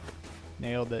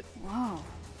 Nailed it. Whoa.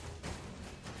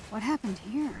 What happened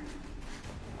here?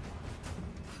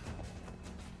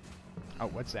 Oh,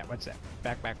 what's that? What's that?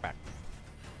 Back, back, back.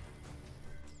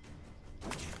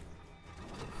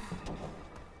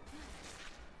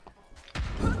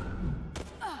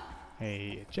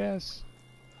 Hey, Jess.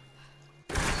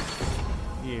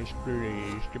 Yes,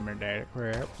 please. Give me that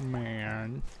crap,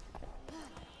 man.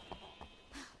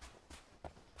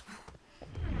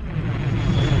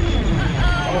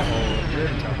 Oh, you're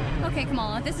in trouble. Okay,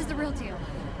 Kamala, this is the real deal.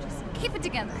 Just keep it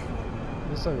together.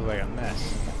 This looks like a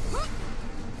mess.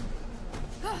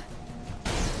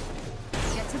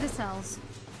 Get to the cells.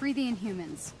 Free the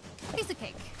Inhumans. Piece of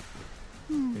cake.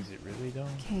 Is it really though?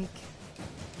 Cake.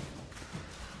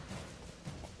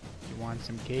 You want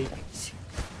some cake?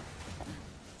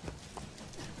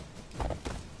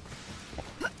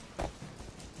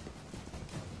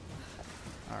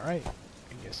 Alright,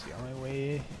 I guess the only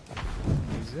way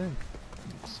he's in.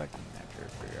 Second after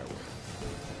figure out where.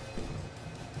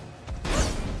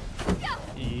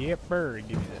 Yepper,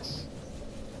 give me this.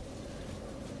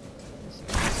 This is a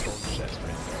gold chest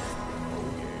right there. Oh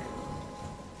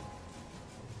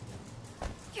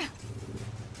yeah.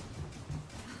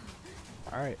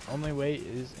 Alright, only way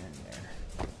is in there.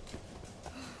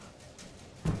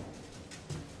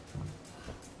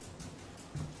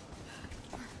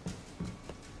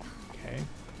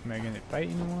 Am I gonna fight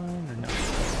anyone or no?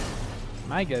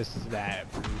 My guess is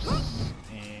that Bruce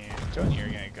and Tony are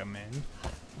gonna come in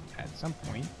at some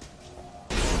point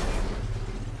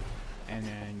and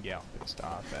then get all pissed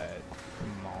off at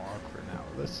Moloch for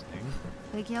not listening.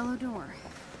 Big yellow door.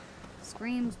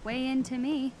 Screams way into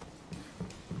me.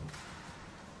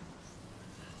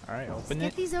 Alright, open Get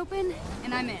it. these open,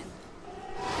 and I'm in.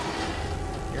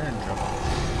 You're in trouble.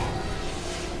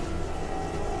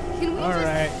 Can we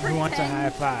Alright, just who wants a high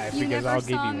five? you Because never I'll give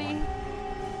you saw me? one.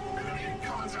 Enemy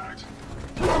contact.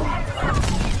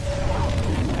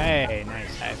 Hey,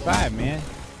 nice high five, man.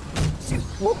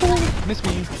 Woohoo! Miss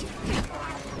me.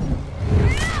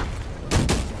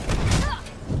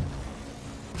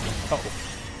 Uh-oh.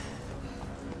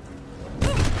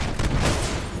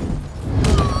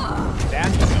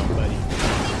 Down you go, buddy.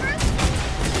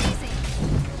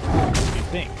 What do you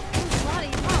think?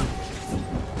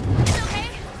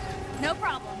 No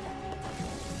problem.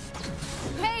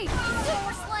 Hey,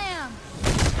 super slam.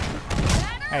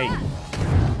 Hey.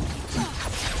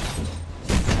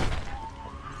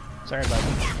 Sorry about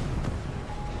that.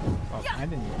 Well, I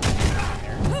didn't get in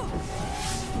there.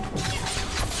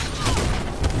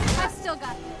 I still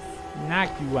got this. Knock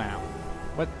you out.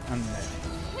 What on the...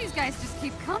 These guys just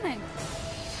keep coming.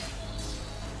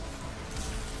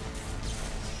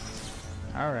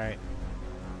 Alright.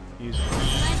 Use it.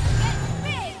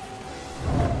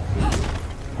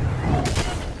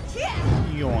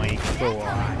 Yoink, boy.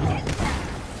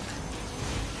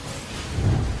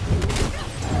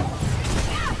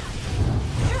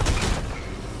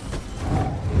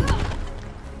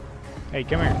 Hey,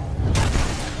 come here.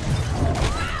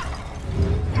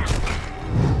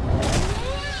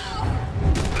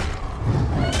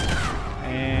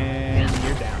 And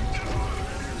you're down.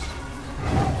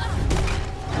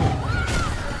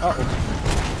 Uh-oh.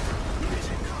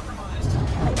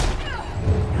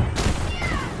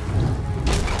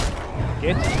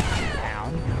 Get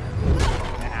down.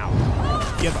 Now.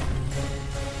 Give up.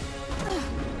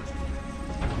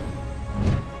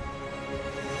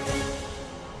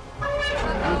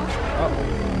 Uh-oh.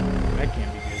 That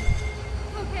can't be good.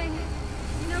 Okay,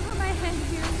 you know where my head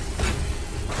here.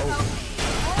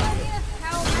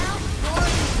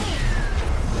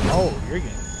 Oh, you're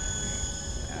getting...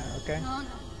 okay. Oh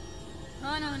no.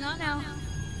 Oh no, not now.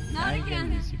 Now Not you're getting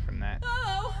again. easy from that.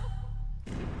 Oh.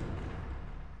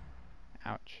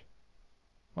 Ouch.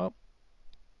 Well,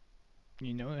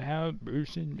 you know how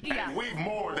Bruce and... And we've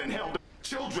more than held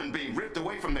children being ripped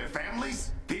away from their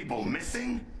families, people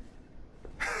missing.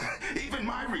 Even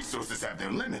my resources have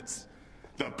their limits.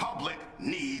 The public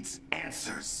needs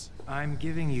answers. I'm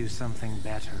giving you something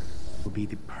better. It will be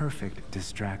the perfect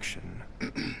distraction.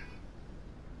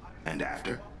 And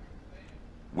after?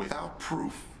 Without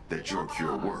proof that your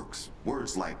cure works,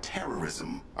 words like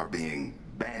terrorism are being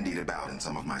bandied about in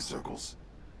some of my circles.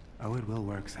 Oh, it will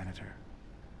work, Senator.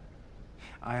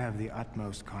 I have the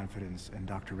utmost confidence in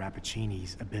Dr.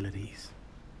 Rappaccini's abilities.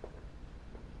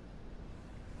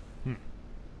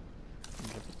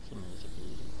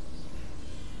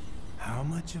 How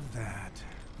much of that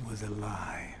was a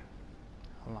lie?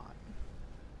 A lot.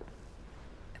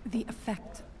 The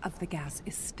effect of the gas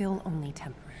is still only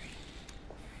temporary.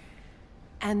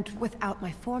 And without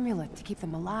my formula to keep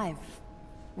them alive,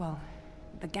 well,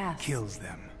 the gas... Kills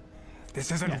them.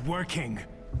 This isn't working!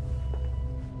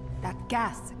 That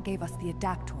gas gave us the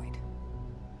adaptoid.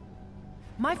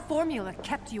 My formula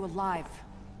kept you alive.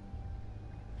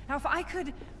 Now, if I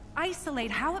could isolate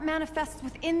how it manifests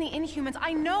within the Inhumans,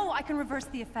 I know I can reverse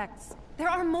the effects. There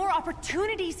are more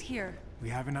opportunities here. We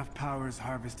have enough powers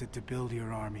harvested to build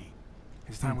your army.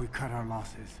 It's time we cut our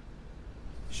losses.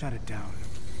 Shut it down.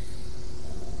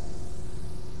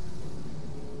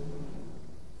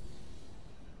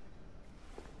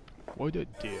 What a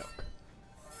dick.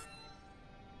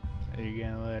 Are you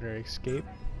gonna let her escape?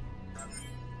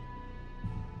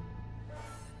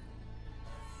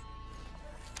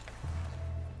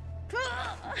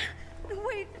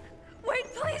 Wait,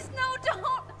 please, no,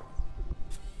 don't!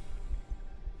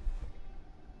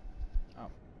 Oh,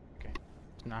 okay.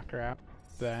 Let's knock her out.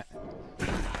 That.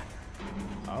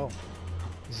 Oh.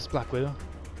 Is this Black Widow?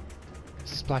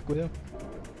 Is this Black Widow?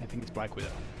 I think it's Black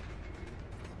Widow.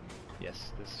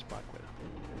 Yes, this is Black Widow.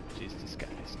 She's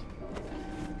disguised.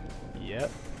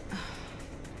 Yep.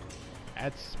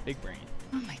 That's big brain.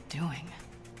 What am I doing?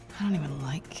 I don't even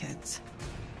like kids.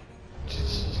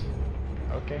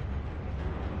 Okay.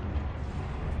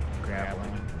 Grab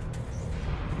one.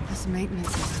 This maintenance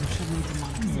system should lead to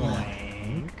Monica's lab.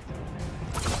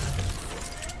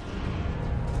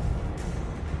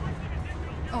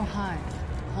 Oh, hi.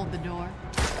 Hold the door.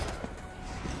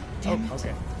 Damn it.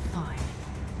 Okay. Fine.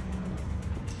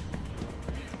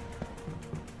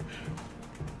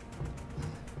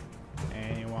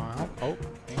 Anyone? Oh,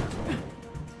 hang on.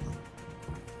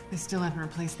 They still haven't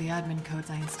replaced the admin codes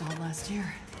I installed last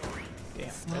year. Damn,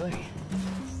 Slowly. really?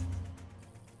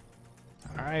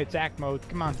 Alright, it's act mode.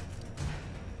 Come on.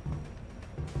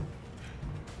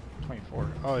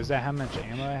 24. Oh, is that how much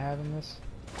ammo I have in this?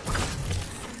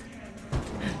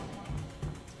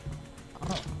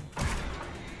 Oh.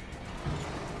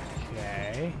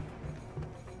 Okay.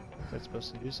 Is that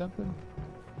supposed to do something?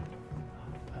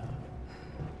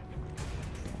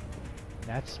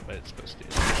 That's what it's supposed to do.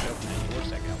 Open it. Of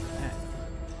course I can open that.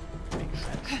 Makes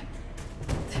sense.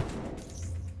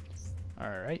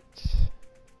 Alright.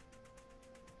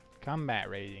 Combat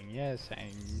rating. Yes,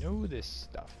 I know this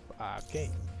stuff. Okay.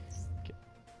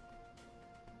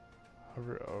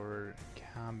 Hover over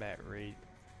combat rate.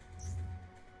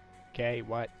 Okay,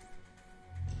 what?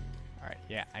 Alright,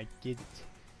 yeah, I get it.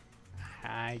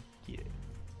 I get it.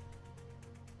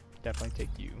 Definitely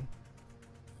take you.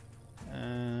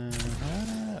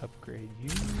 Upgrade you,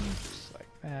 just like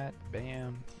that.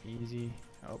 Bam, easy.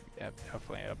 Oh, yeah,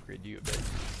 definitely upgrade you a bit.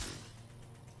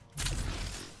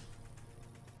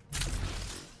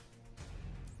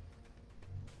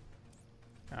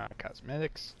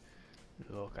 Cosmetics.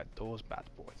 Look at those bad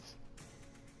boys.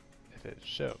 If it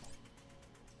show.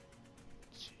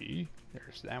 See,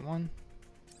 there's that one.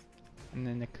 And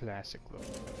then the classic look.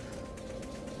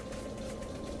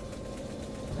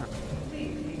 Huh.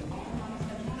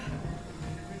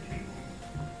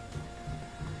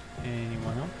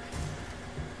 Anyone else?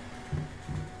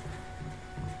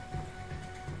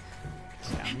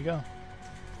 Down we go.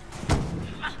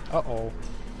 Uh-oh.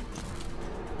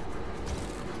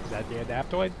 Is that the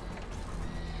adaptoid?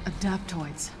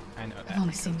 Adaptoids. I know that. I've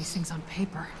only seen these things on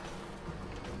paper.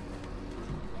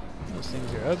 Those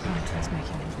things are ugly. Contract's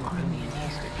making an army in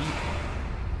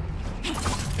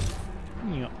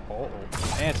here. Uh-oh.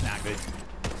 That's not good.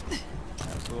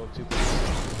 That was a little too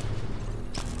close.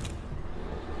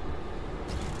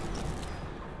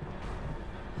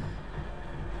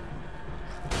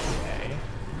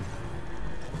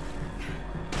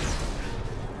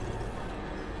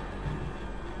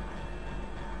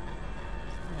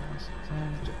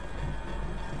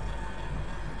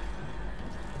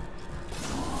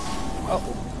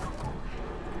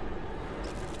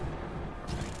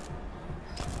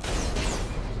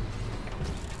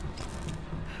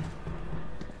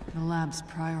 The lab's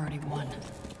priority one.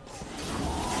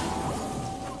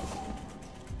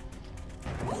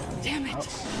 Damn it!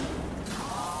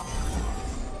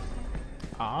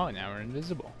 Oh, now we're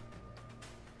invisible.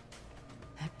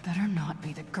 That better not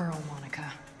be the girl,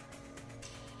 Monica.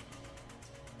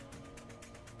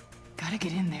 Gotta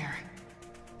get in there.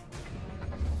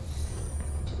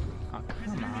 Oh,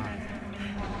 come on.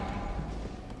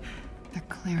 They're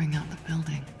clearing out the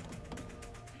building.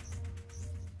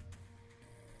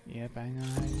 Yep, I know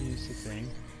how to use the thing.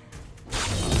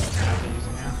 How to use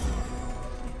it now.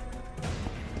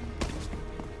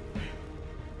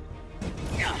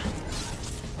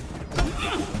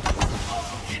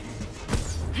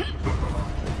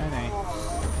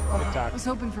 I was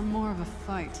hoping for more of a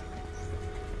fight.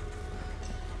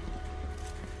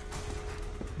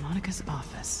 Monica's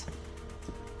office.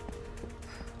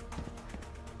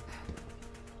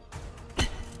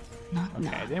 Knock, okay,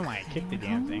 knock. I didn't want to kick the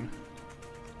damn thing.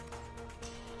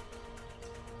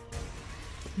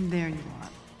 There you are.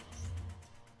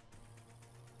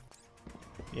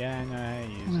 Yeah, I know how to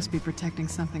use it. I must be protecting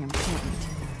something important.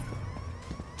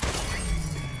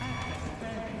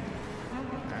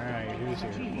 Alright, who's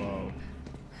here? Whoa.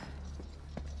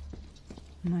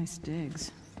 Nice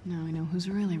digs. Now I know who's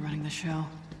really running the show.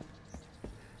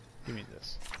 Give me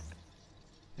this.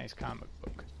 Nice comic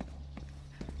book.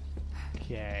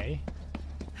 Okay.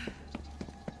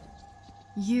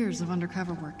 Years of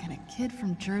undercover work and a kid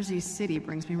from Jersey City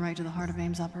brings me right to the heart of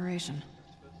AIM's operation.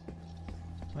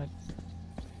 What?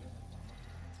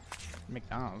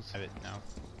 McDonald's? Have it? No.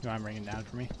 You want to bring it down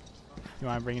for me? You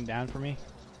want to bring it down for me?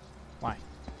 Why?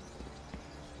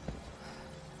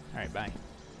 Alright, bye.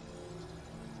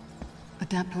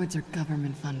 Adaptoids are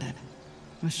government funded.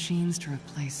 Machines to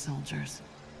replace soldiers.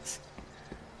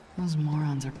 Those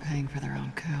morons are paying for their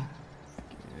own coup.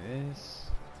 This.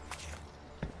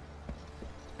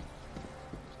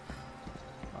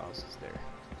 What else is there?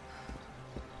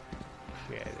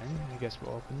 Okay, then I guess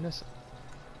we'll open this up.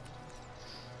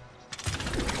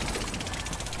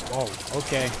 Oh,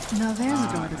 okay. Now there's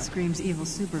a door that screams evil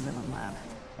supervillain lab.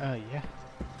 Oh, yeah.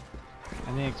 I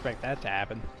didn't expect that to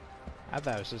happen. I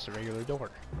thought it was just a regular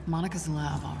door. Monica's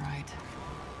lab, alright.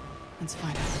 Let's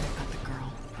find out what about the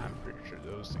girl. I'm pretty sure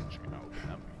those things are gonna open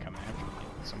up and come after me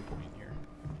at some point here.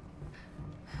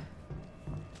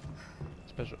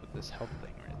 Especially with this health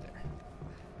thing right there.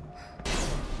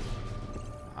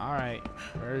 Alright,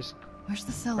 where's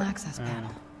the cell access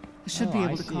panel? I should be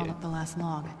able to call up the last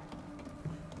log.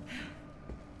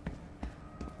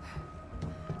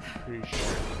 Pretty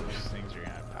sure those things are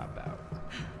gonna pop out.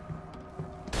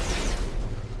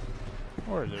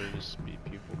 Or there'll just be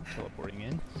people teleporting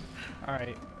in.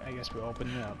 Alright, I guess we'll open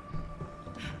it up.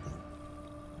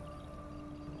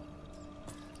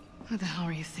 Who the hell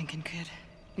are you thinking, kid?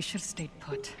 You should have stayed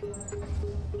put.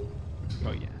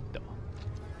 Oh yeah, duh.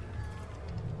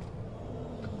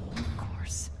 Of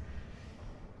course.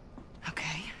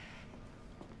 Okay.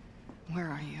 Where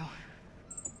are you?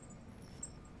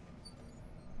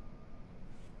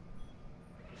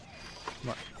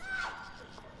 What?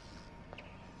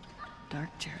 Dark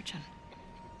Terrigen.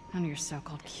 None of your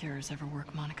so-called cures ever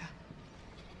work, Monica.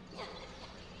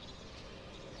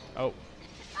 Oh.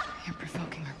 You're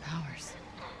provoking her powers.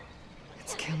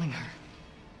 It's killing her.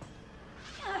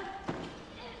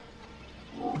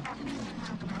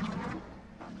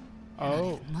 Oh. You're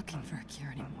not even looking for a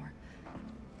cure anymore.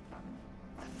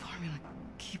 The formula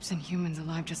keeps inhumans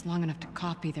alive just long enough to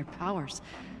copy their powers.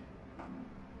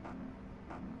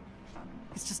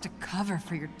 It's just a cover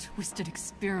for your twisted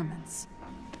experiments.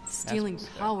 Stealing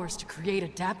powers to create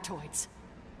adaptoids.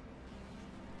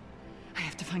 I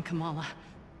have to find Kamala.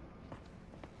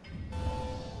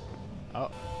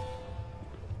 Oh.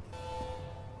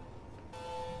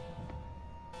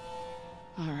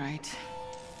 All right.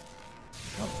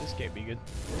 Oh, this can't be good.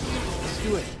 Let's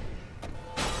do it.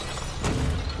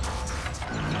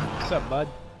 What's up, bud?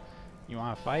 You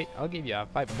want to fight? I'll give you a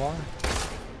fight bar.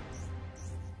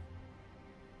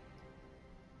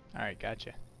 Alright,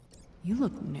 gotcha. You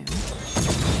look new. I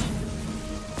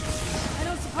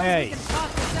don't suppose we can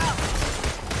talk this out.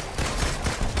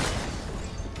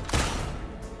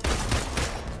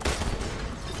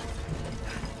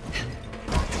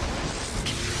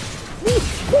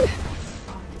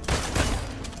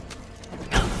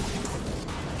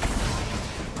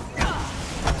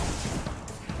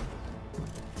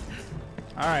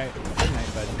 Alright, good night,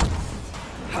 bud.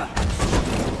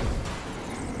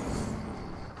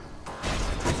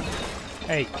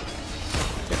 Hey,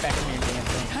 get back in here, damn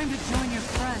thing. Time to join your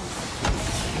friends.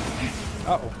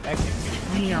 Uh-oh, back in.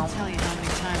 I can't tell you how many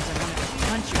times I wanted to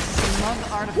punch your smug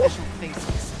artificial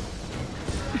faces.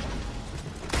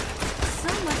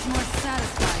 So much more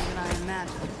satisfying than I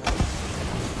imagined.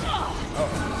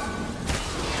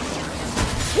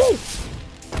 Woo!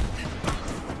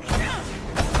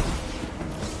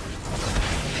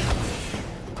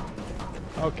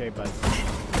 Okay, bud.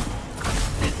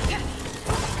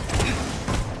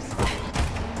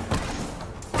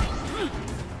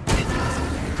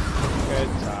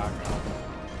 Good talk.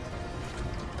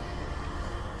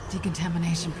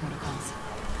 Decontamination protocols.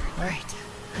 Right.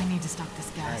 I need to stop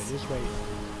this gas. Alright, just wait.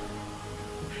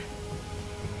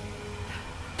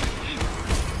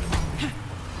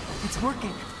 It's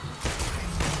working.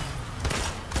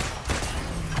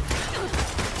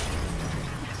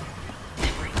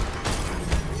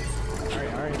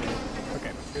 Alright.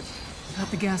 Okay, good. Got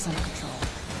the gas under control.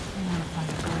 I want to find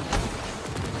a girl.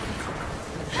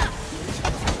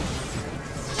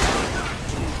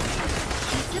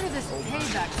 Consider this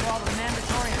payback for all the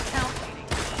mandatory account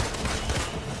meetings.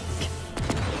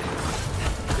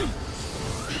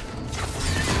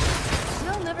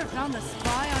 Still never found the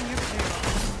spy on your payroll.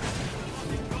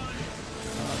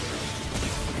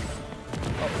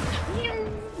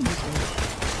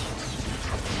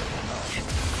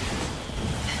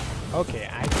 Okay,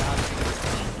 I got it.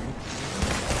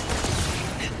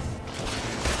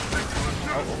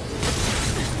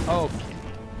 Oh. Okay.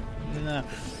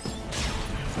 Nothing.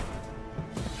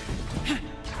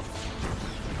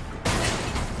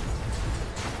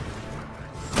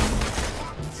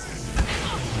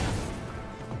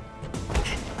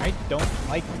 I don't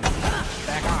like this.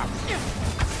 Back off.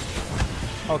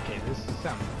 Okay, this is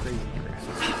some crazy crap.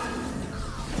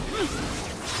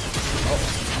 Oh.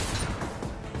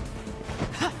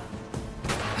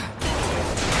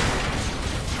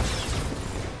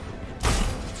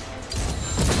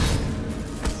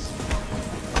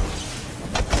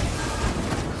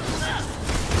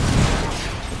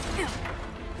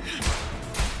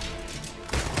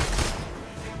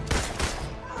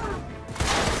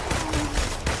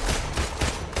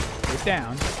 Get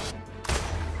down.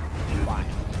 Why?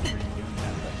 What are you doing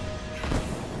that way?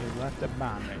 You left a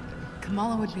bomb right there.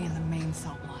 Kamala would be in the main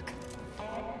cell block.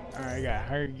 Alright, I got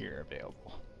higher gear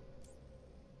available.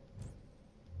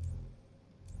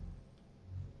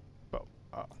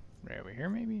 Oh, right over here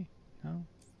maybe? No?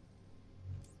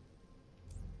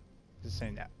 Is it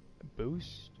saying that?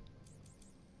 Boost?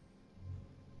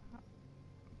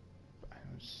 I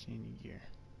don't see any gear.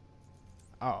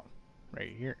 Oh,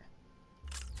 right here.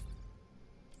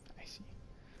 I see.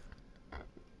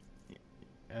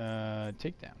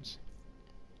 Takedowns.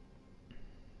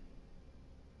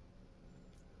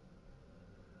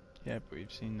 Yep,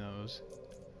 we've seen those.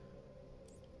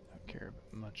 Don't care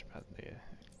much about the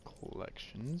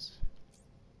collections.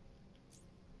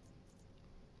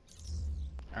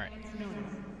 Alright.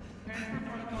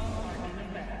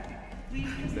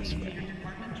 This way.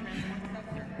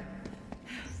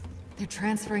 They're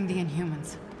transferring the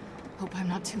Inhumans. Hope I'm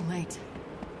not too late.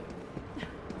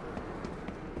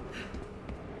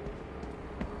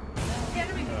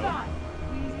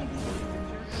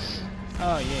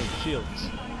 Oh yeah, shields.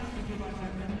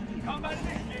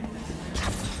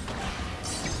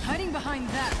 Hiding behind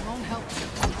that won't help you.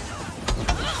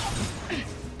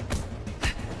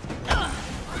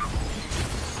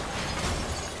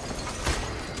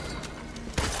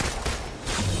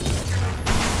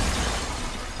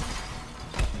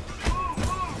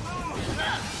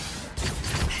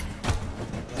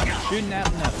 Shooting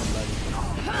out nothing, buddy.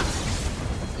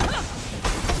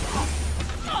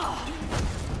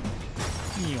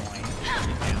 Yoink.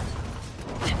 Get down.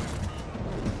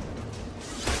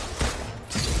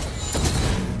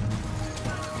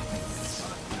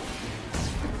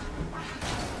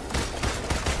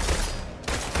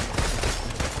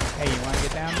 Hey, you wanna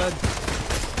get down, bud?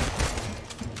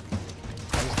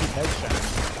 I'll just keep headshotting.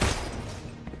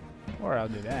 Or I'll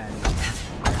do that.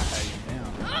 Tie you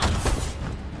down.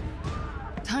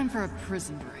 Time for a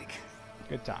prison break.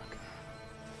 Good talk.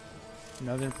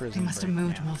 Another prison break. They must have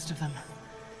moved most of them.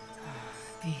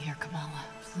 Be here, Kamala,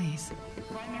 please.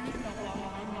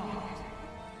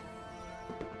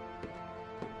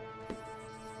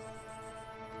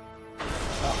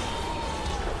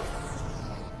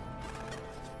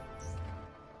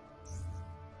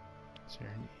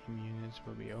 Certain units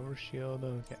will be overshield.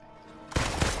 Okay.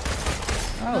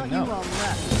 Thought you all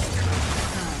left.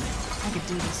 I could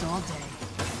do this all day.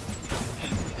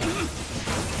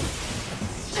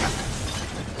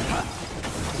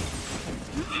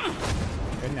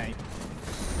 Good night.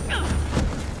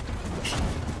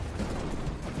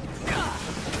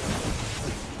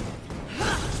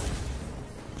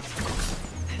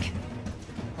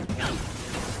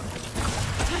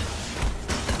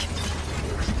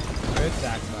 Good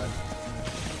attack, bud.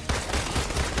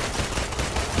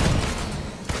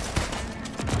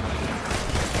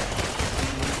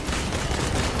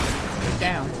 Get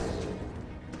down.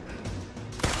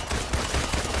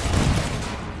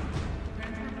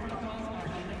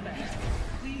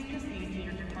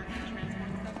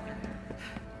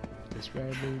 This way, I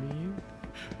believe.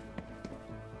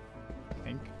 I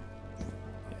think.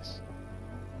 Yes.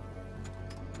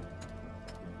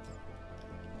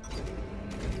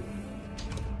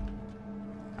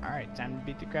 Alright, time to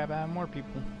beat the crap out of more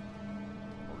people.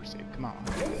 Or save, come on.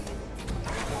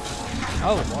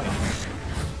 Oh boy.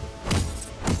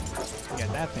 We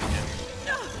got that thing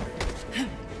now.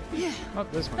 Yeah. Oh,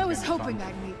 this one's I was gonna be hoping fun.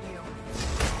 I'd meet you.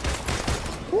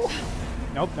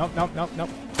 Nope, nope, nope, nope, nope.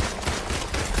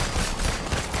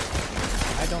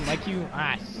 I don't like you.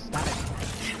 Ah, stop it.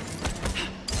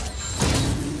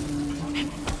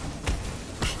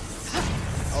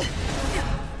 Oh.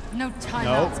 No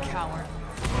timeouts, coward.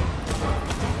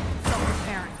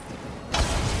 Self-repairing.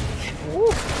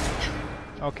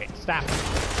 Okay, stop. A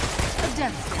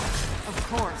death star, of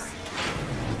course.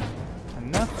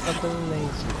 Enough of the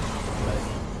laser,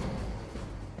 buddy.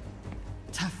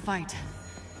 Tough fight.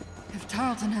 If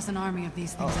Tarleton has an army of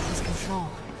these things at his control,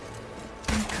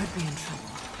 he could be in trouble.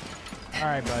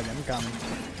 Alright, bud, I'm coming.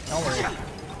 Don't worry.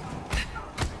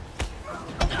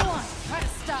 Go on, try to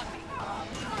stop me.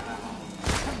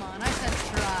 Come on, I said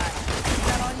try. Is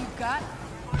that all you've got?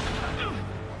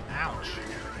 Ouch.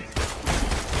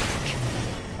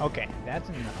 Okay, that's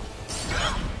enough.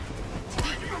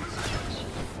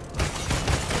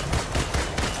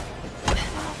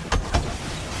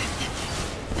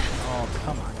 Oh,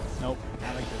 come on. Nope,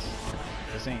 not like this.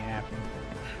 This ain't happening.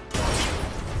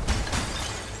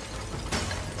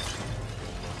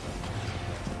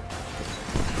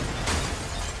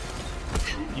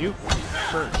 You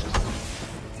first.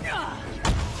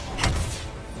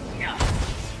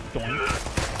 Doink.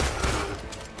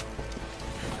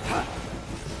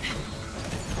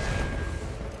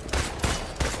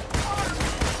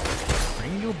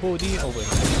 body over.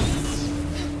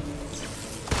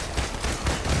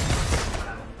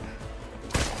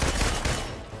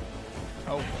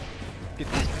 Oh, get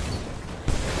this.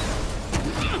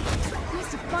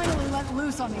 Must have finally let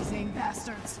loose on these AIM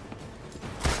bastards.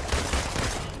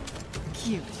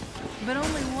 Cute. But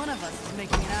only one of us is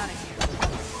making it out of here.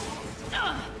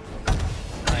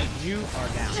 Alright, you are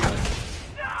down.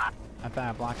 I thought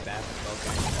I blocked that.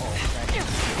 Okay. Oh, right.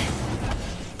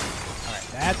 Alright,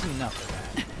 that's enough of that.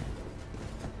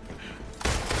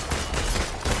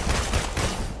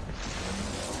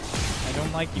 I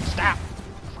don't like you. Stop!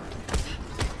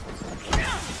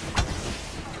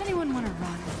 Anyone want to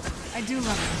run? I do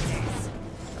love these days.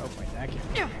 Oh, wait, that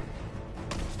can't.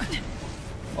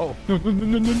 Oh, no, no, no,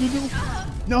 no, no, no, no.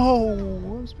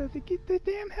 No! I was about to get the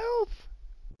damn health.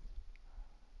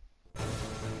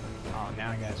 Oh,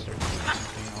 now I gotta start doing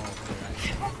something all over.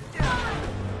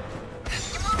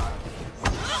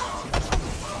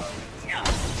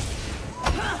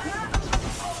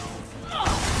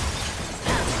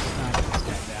 Knock this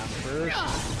guy down first.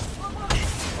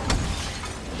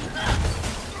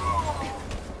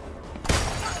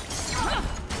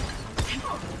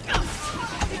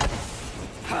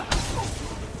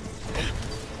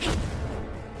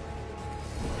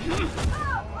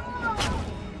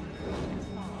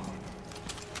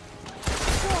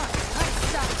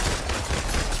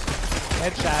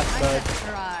 Headshots, bud.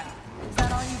 Try. Is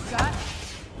that all you've got?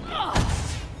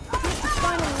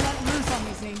 Finally let loose on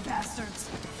these AIM bastards.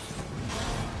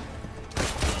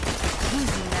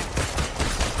 Who's next?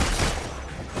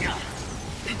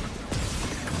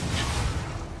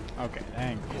 Okay,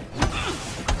 thank you.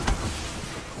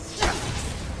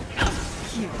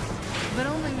 Cute. But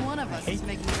only one of us is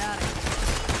making it out of here.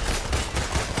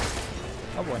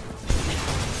 Oh boy.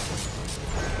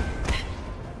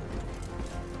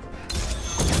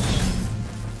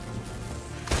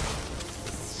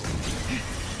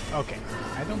 Okay,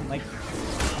 I don't like you.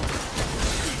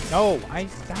 No, I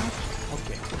stopped.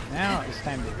 Okay, now it's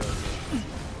time to go.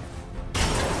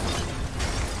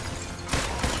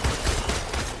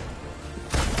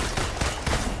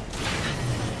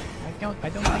 I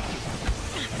don't like you.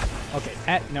 Okay,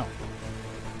 no.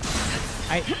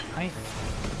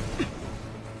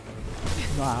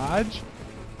 Lodge.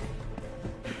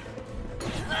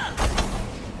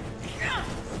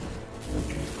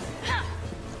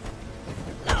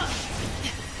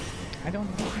 I don't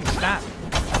know. Stop.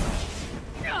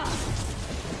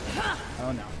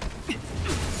 Oh no.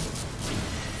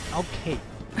 Okay.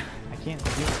 I can't do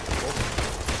it.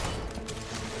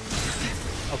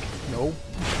 Okay, no.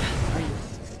 Are you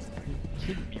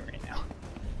kidding me right now?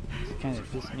 It's kind of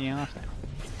pissing me off now.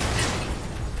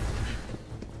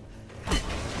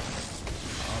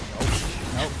 Oh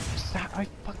no. No. Stop. I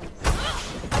fucking.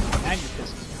 Now you're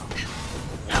pissing me off.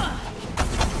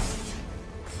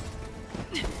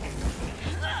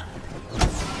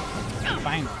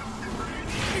 Finally.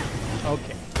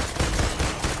 Okay.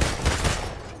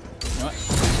 You know what?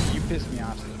 You pissed me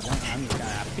off to the point I'm just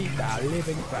gonna beat the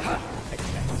living crap out of you.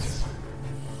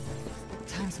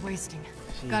 Time's wasting.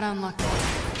 Jeez. Got unlucky.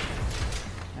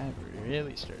 That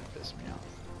really started to piss me off.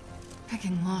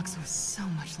 Picking locks was so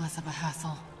much less of a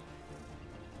hassle.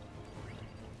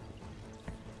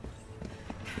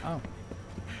 Oh.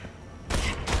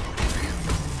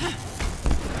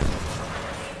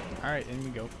 Alright, in we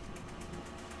go.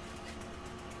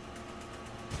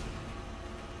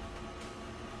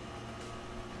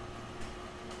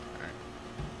 Alright.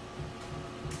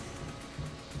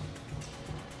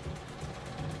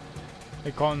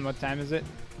 Hey Colin, what time is it?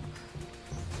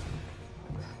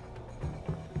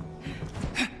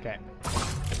 Okay.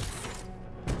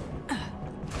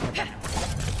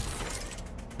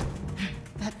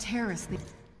 That terrace.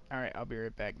 Alright, I'll be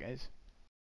right back, guys.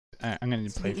 I'm gonna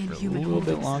play for a little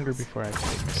bit longer before I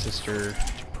take my sister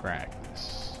to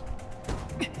practice.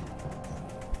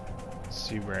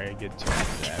 See where I get to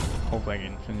after that. Hopefully I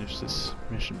can finish this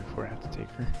mission before I have to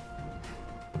take her.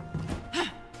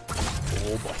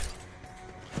 Oh boy.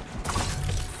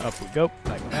 Up we go,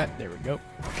 like that. There we go.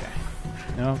 Okay.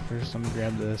 No, first I'm gonna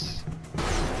grab this.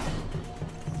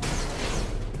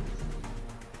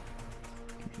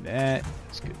 Give me that.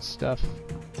 It's good stuff.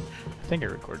 I think I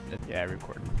recorded it. Yeah, I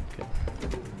recorded. Good.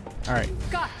 Alright.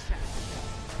 Gotcha.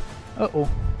 Uh-oh.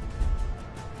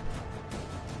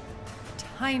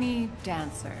 Tiny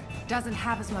Dancer. Doesn't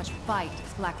have as much bite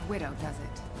as Black Widow, does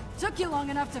it? Took you long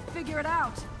enough to figure it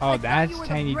out. Oh, I that's thought you were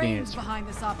Tiny the brains Dancer. behind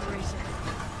this operation.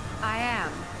 I am.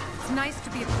 It's nice to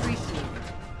be appreciated.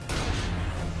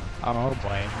 Oh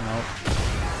boy, nope.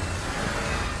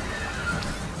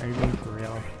 Are you being for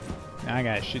real? Now I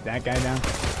gotta shoot that guy down.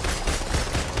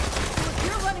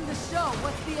 You're running the show.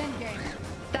 What's the end game?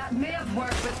 That may have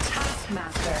worked with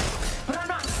Taskmaster, but I'm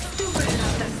not stupid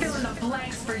enough to fill in the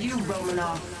blanks for you,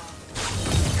 Romanov.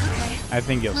 Okay. I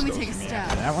think you'll Let me still take a see me stab.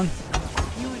 after that one.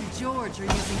 You and George are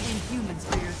using Inhumans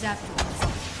for your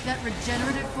adaptoids. That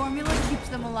regenerative formula keeps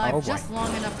them alive Oh, boy. just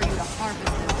long enough for you to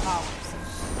harvest their powers.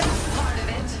 That's part of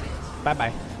it.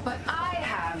 Bye-bye. But I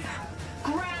have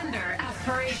grander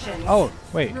aspirations. Oh,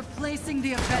 wait. Replacing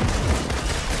the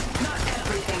Avengers. Not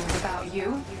everything's about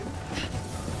you.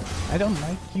 I don't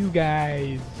like you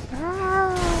guys.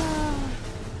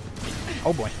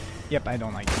 Oh boy. Yep, I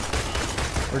don't like you.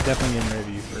 We're definitely getting rid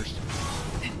of you first.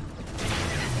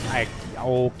 Okay.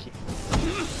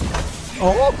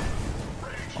 Oh!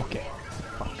 Okay.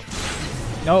 Fuck.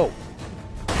 No!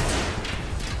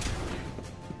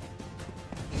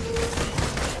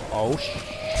 Oh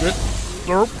shit!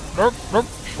 Derp, derp, derp,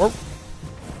 derp.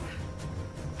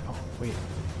 Oh, wait.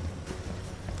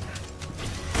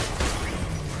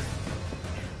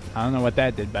 I don't know what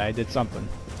that did, but I did something.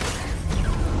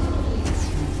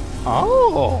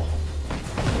 Oh!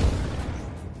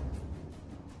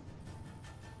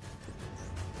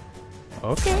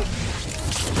 Okay.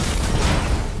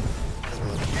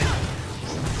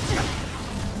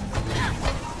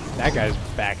 That guy's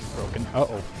back is broken.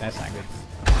 Uh-oh, that's not good.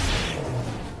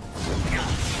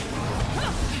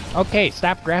 Okay,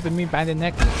 stop grabbing me by the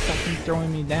neck and fucking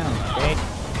throwing me down, okay?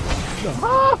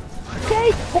 Ah!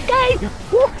 Okay, okay!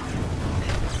 Woo!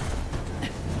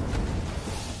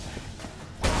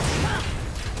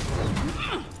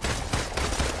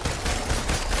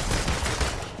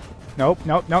 Nope,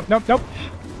 nope, nope, nope, nope.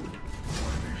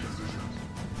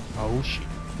 Oh shit.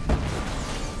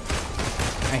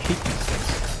 I hate these things.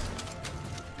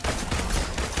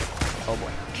 Oh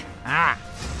boy. Ah!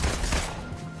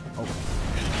 Oh.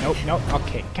 Nope, nope,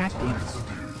 okay, god damn it.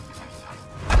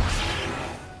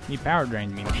 He power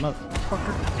drained me,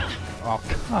 motherfucker. Oh,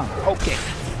 come on. Okay.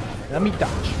 Let me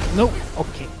dodge. Nope,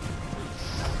 okay.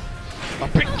 A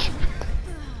bitch.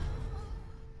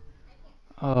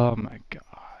 Oh my god.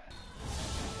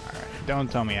 Alright, don't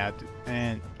tell me I have to.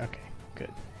 And, okay, good.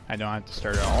 I don't have to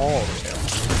start it all the way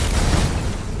over.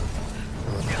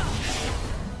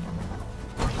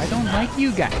 I don't like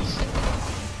you guys.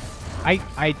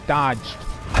 I dodged.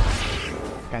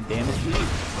 God damn it.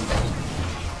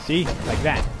 See? Like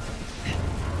that.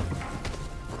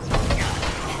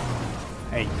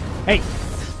 Hey. Hey!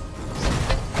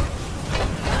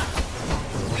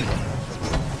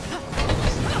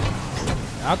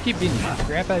 I'll keep beating the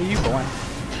crap out of you, boy.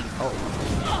 Oh.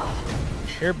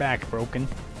 Your back broken.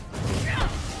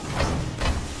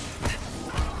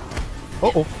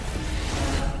 Uh-oh.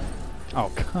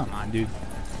 Oh, come on, dude.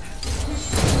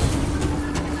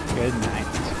 Good night.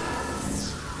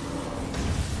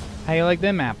 How you like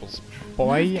them apples,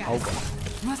 boy? Oh.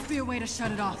 Must be a way to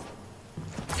shut it off.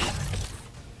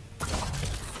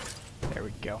 There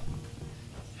we go.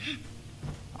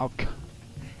 Oh,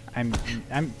 I'm.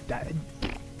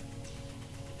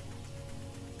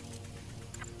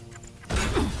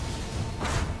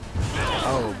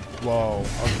 Oh, whoa.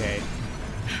 Okay.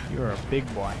 You're a big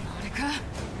boy. Monica,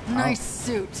 nice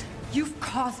suit. You've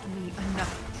caused me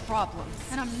enough problems,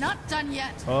 and I'm not done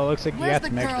yet. Well, it looks like you Where's got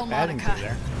some the extra girl, padding Monica? through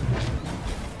there.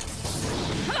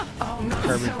 Oh, not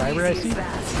Carbon so fiber, I easy see. as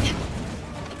that.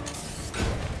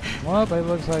 Well, it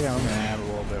looks like I'm gonna have a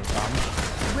little bit of a problem.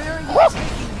 Where are you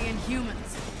taking the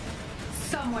Inhumans?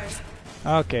 Somewhere.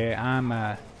 Okay, I'm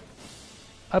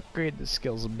upgrade the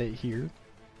skills a bit here.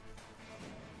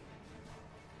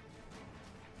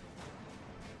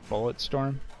 Bullet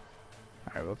storm.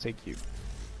 Alright, we'll take you.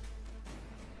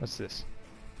 What's this?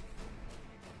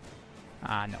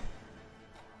 Ah, no.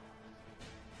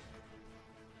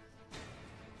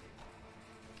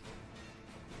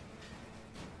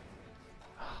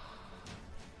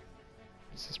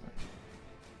 What's this one?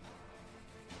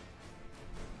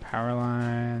 Power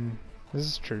line. This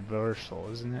is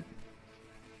traversal, isn't it?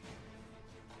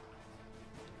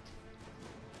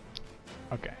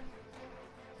 Okay.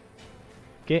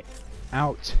 Get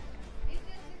out.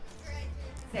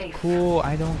 Safe. Cool,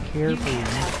 I don't care You for can't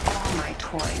you. have all my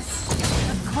toys.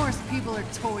 Of course, people are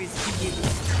toys to you.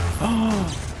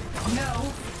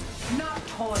 No, not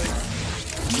toys.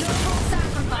 Noble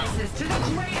sacrifices to the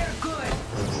greater good.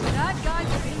 That guy's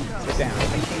bingo. Sit down.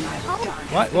 Everything I've done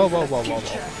What? Whoa, whoa, for whoa, the whoa,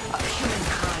 future whoa. of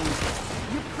humankind.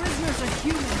 Your prisoners are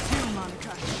human too,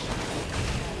 Monica.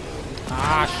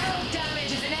 Ah, Collateral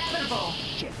damage is inevitable.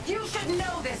 You should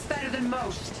know this better than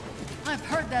most. I've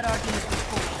heard that argument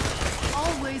before.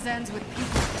 Always ends with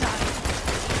people dying.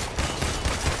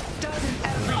 Doesn't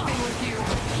everything with you?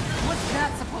 What's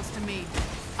that supposed to mean?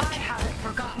 I haven't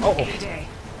forgotten Uh-oh. the day.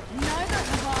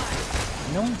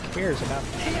 cares about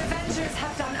The Avengers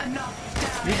have done enough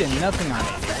damage. You did nothing on it.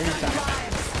 What are you talking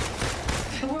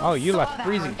about? Oh, you left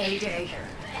freezing.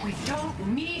 We don't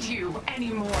need you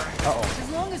anymore. Uh-oh. As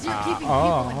long as you're keeping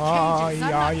people in cages,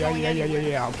 I'm not going anywhere.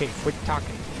 yeah. Okay, quit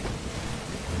talking.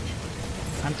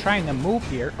 I'm trying to move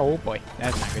here. Oh boy,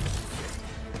 that's not good.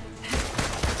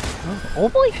 Oh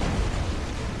boy.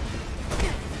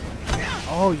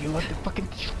 Oh, you left the fucking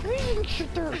freezing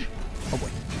shit there. Oh boy.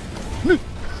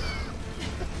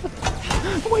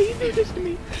 Why you do this to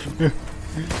me?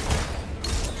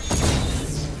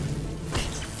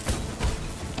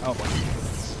 Oh boy.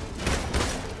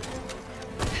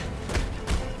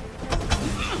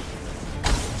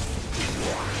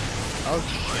 Oh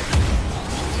shit.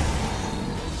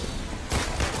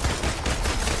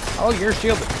 Oh, you're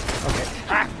shielded. Okay.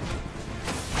 Ah.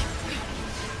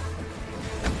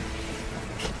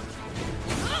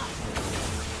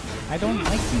 I don't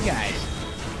like you guys.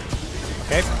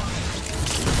 Okay.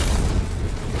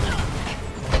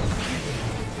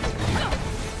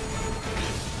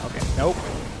 Okay, nope.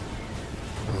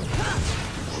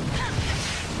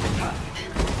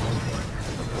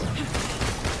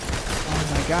 Oh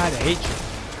my god, I hate you.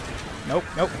 Nope,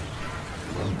 nope.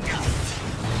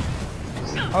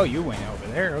 Oh, you went over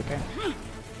there, okay.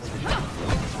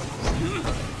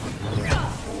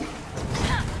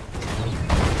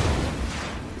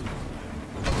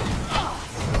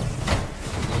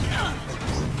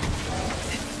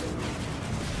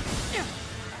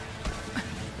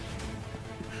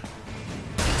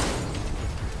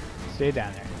 Stay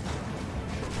down there.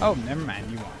 Oh, never mind,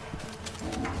 you won't.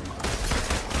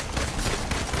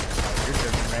 Oh, you're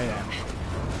jumping right at me.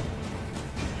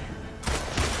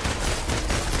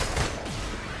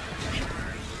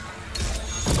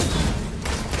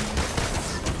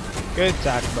 Good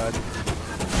talk, bud.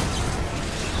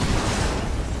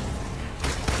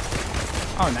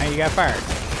 Oh, now you got fired.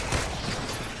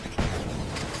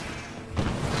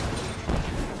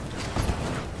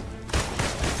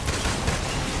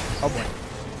 Oh boy.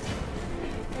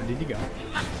 Where did he go?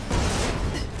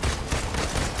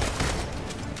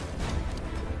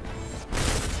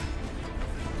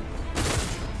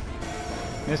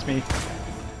 Miss me.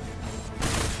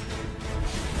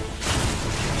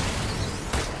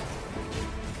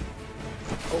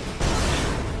 Oh.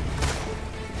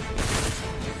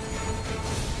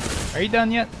 Are you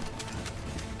done yet?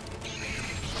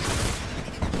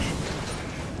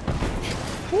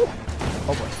 Whew.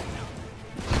 Oh boy.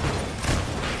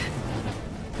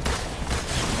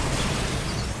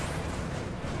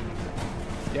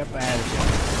 Yep, I had it.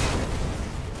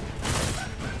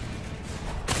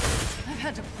 I've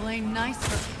had to play nice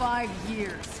for 5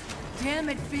 years. Damn,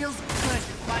 it feels good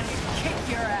to finally kick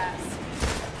your ass.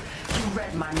 You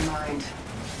read my mind.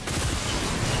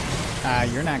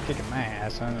 You're not kicking my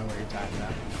ass. I don't know what you're talking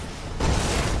about.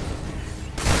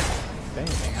 If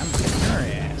anything, I'm kicking your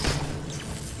ass.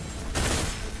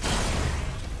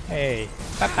 Hey,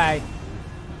 bye-bye.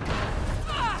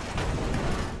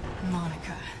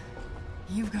 Monica,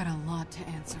 you've got a lot to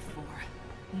answer for.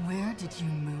 Where did you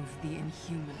move the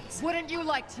Inhumans? Wouldn't you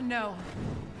like to know?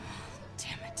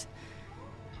 Damn it.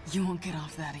 You won't get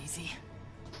off that easy.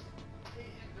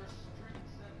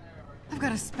 I've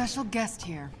got a special guest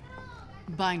here.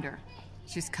 Binder.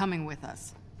 She's coming with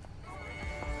us.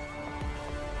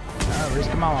 Where's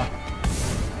Kamala?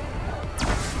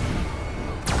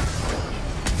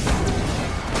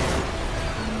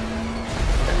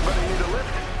 Anybody need a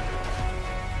lift?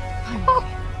 Oh,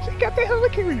 she got the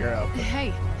helicarrier up.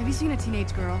 Hey, have you seen a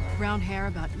teenage girl? Brown hair,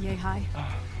 about yay high?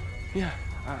 Yeah,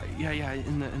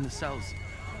 in the cells.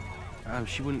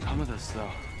 She wouldn't come with us,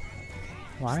 though.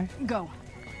 Why? Go.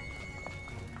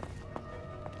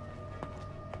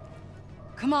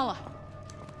 Kamala.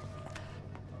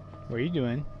 What are you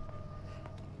doing?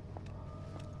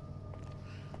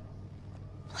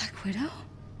 Black Widow?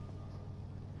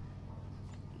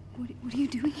 What are you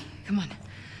doing? Come on.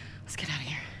 Let's get out of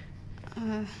here.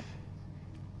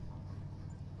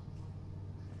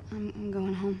 I'm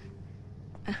going home.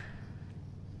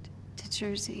 To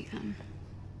Jersey.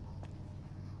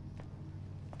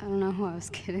 I don't know who I was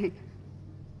kidding.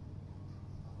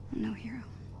 I'm no hero.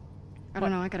 I don't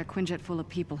know, I got a Quinjet full of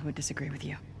people who would disagree with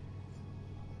you.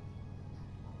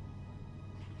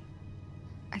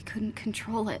 I couldn't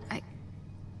control it. I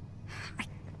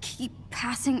keep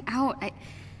passing out. I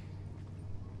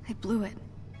blew it.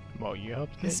 Well, you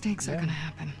helped it. Mistakes are Yeah. gonna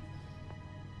happen.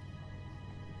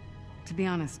 To be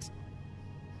honest,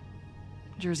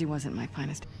 Jersey wasn't my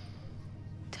finest.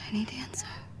 Tiny Dancer.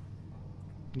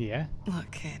 Yeah?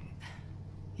 Look, kid.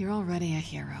 You're already a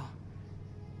hero.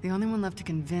 The only one left to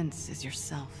convince is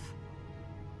yourself.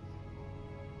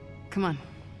 Come on.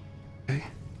 Okay.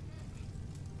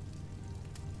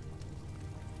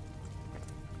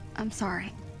 I'm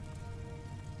sorry.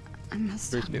 I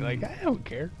messed Bruce up. be like, I don't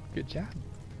care. Good job.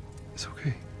 It's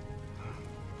okay.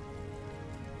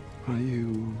 Why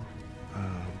don't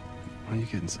you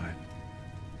get inside?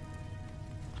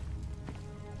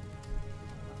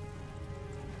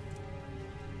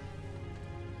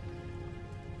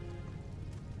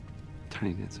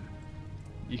 Tiny dancer.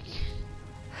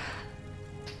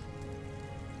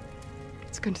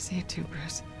 It's good to see you too,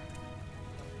 Bruce.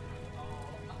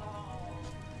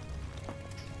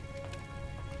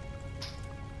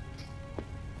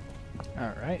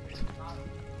 All right.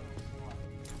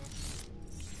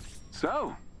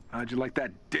 So, how'd you like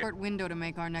that dick? Short window to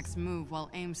make our next move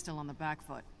while AIM's still on the back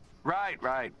foot. Right.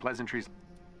 Pleasantries.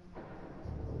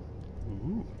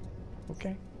 Ooh.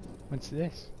 Okay. What's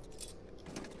this?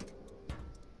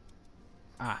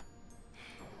 Ah.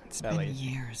 It's Belly. been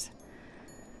years.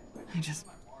 I just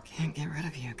can't get rid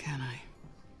of you, can I?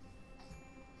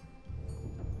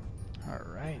 All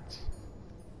right.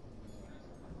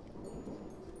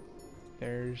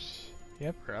 There's...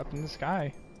 Yep, we're up in the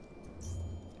sky.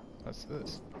 What's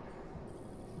this?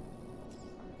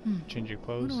 Change your Who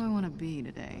clothes. do I want to be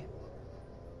today?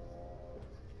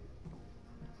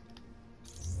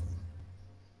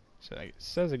 So like, it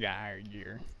says I got higher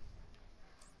gear.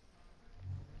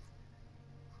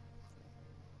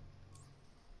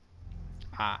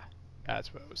 Ah,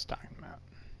 that's what I was talking about.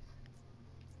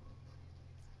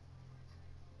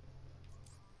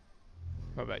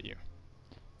 What about you?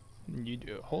 You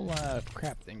do a whole lot of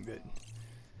crap thing good.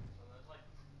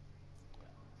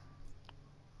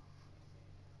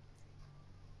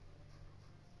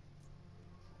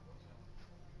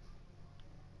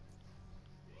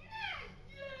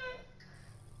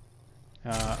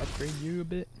 Upgrade you a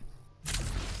bit.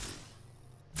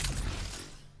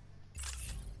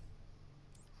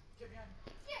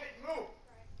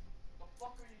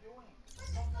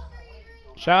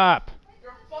 Shop.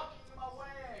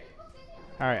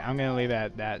 Alright, I'm gonna leave it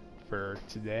at that for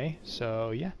today.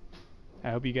 So yeah, I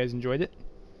hope you guys enjoyed it.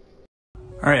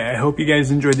 Alright, I hope you guys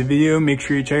enjoyed the video. Make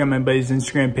sure you check out my buddy's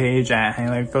Instagram page at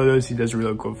Highlight Photos. He does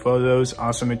really cool photos.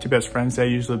 Also, my two best friends that I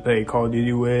usually play Call of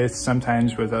Duty with,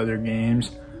 sometimes with other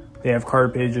games. They have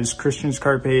card pages. Christian's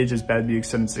card page is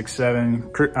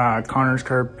BadBuick767. Connor's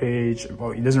card page,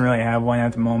 well, he doesn't really have one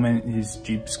at the moment. His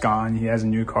Jeep's gone. He has a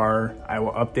new car. I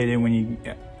will update it when he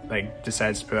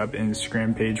decides to put up an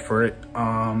Instagram page for it.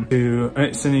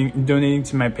 Donating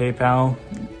to my PayPal.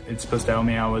 It's supposed to help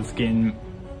me out with me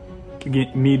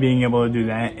being able to do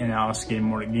that, and also getting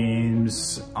more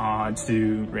games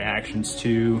to reactions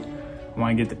to. When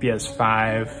I get the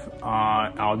PS5,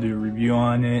 I'll do a review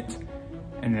on it,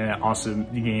 and then also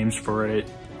the games for it,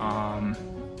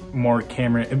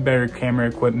 better camera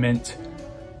equipment,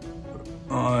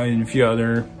 and a few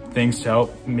other things to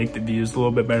help make the views a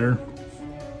little bit better.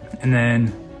 And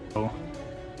then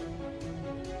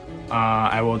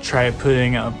I will try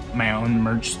putting up my own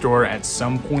merch store at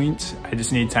some point. I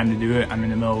just need time to do it. I'm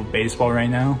in the middle of baseball right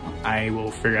now. I will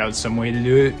figure out some way to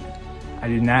do it. I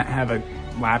do not have a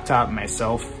laptop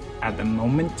myself at the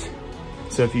moment,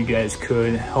 so if you guys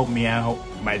could help me out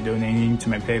by donating to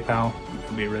my PayPal, it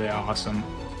would be really awesome.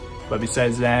 But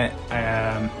besides that,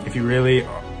 if you really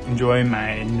enjoy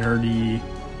my nerdy,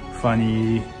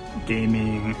 funny,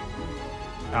 gaming,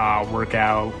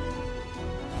 workout,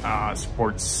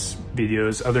 sports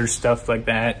videos, other stuff like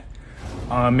that,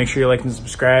 make sure you like and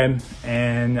subscribe,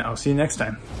 and I'll see you next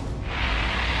time.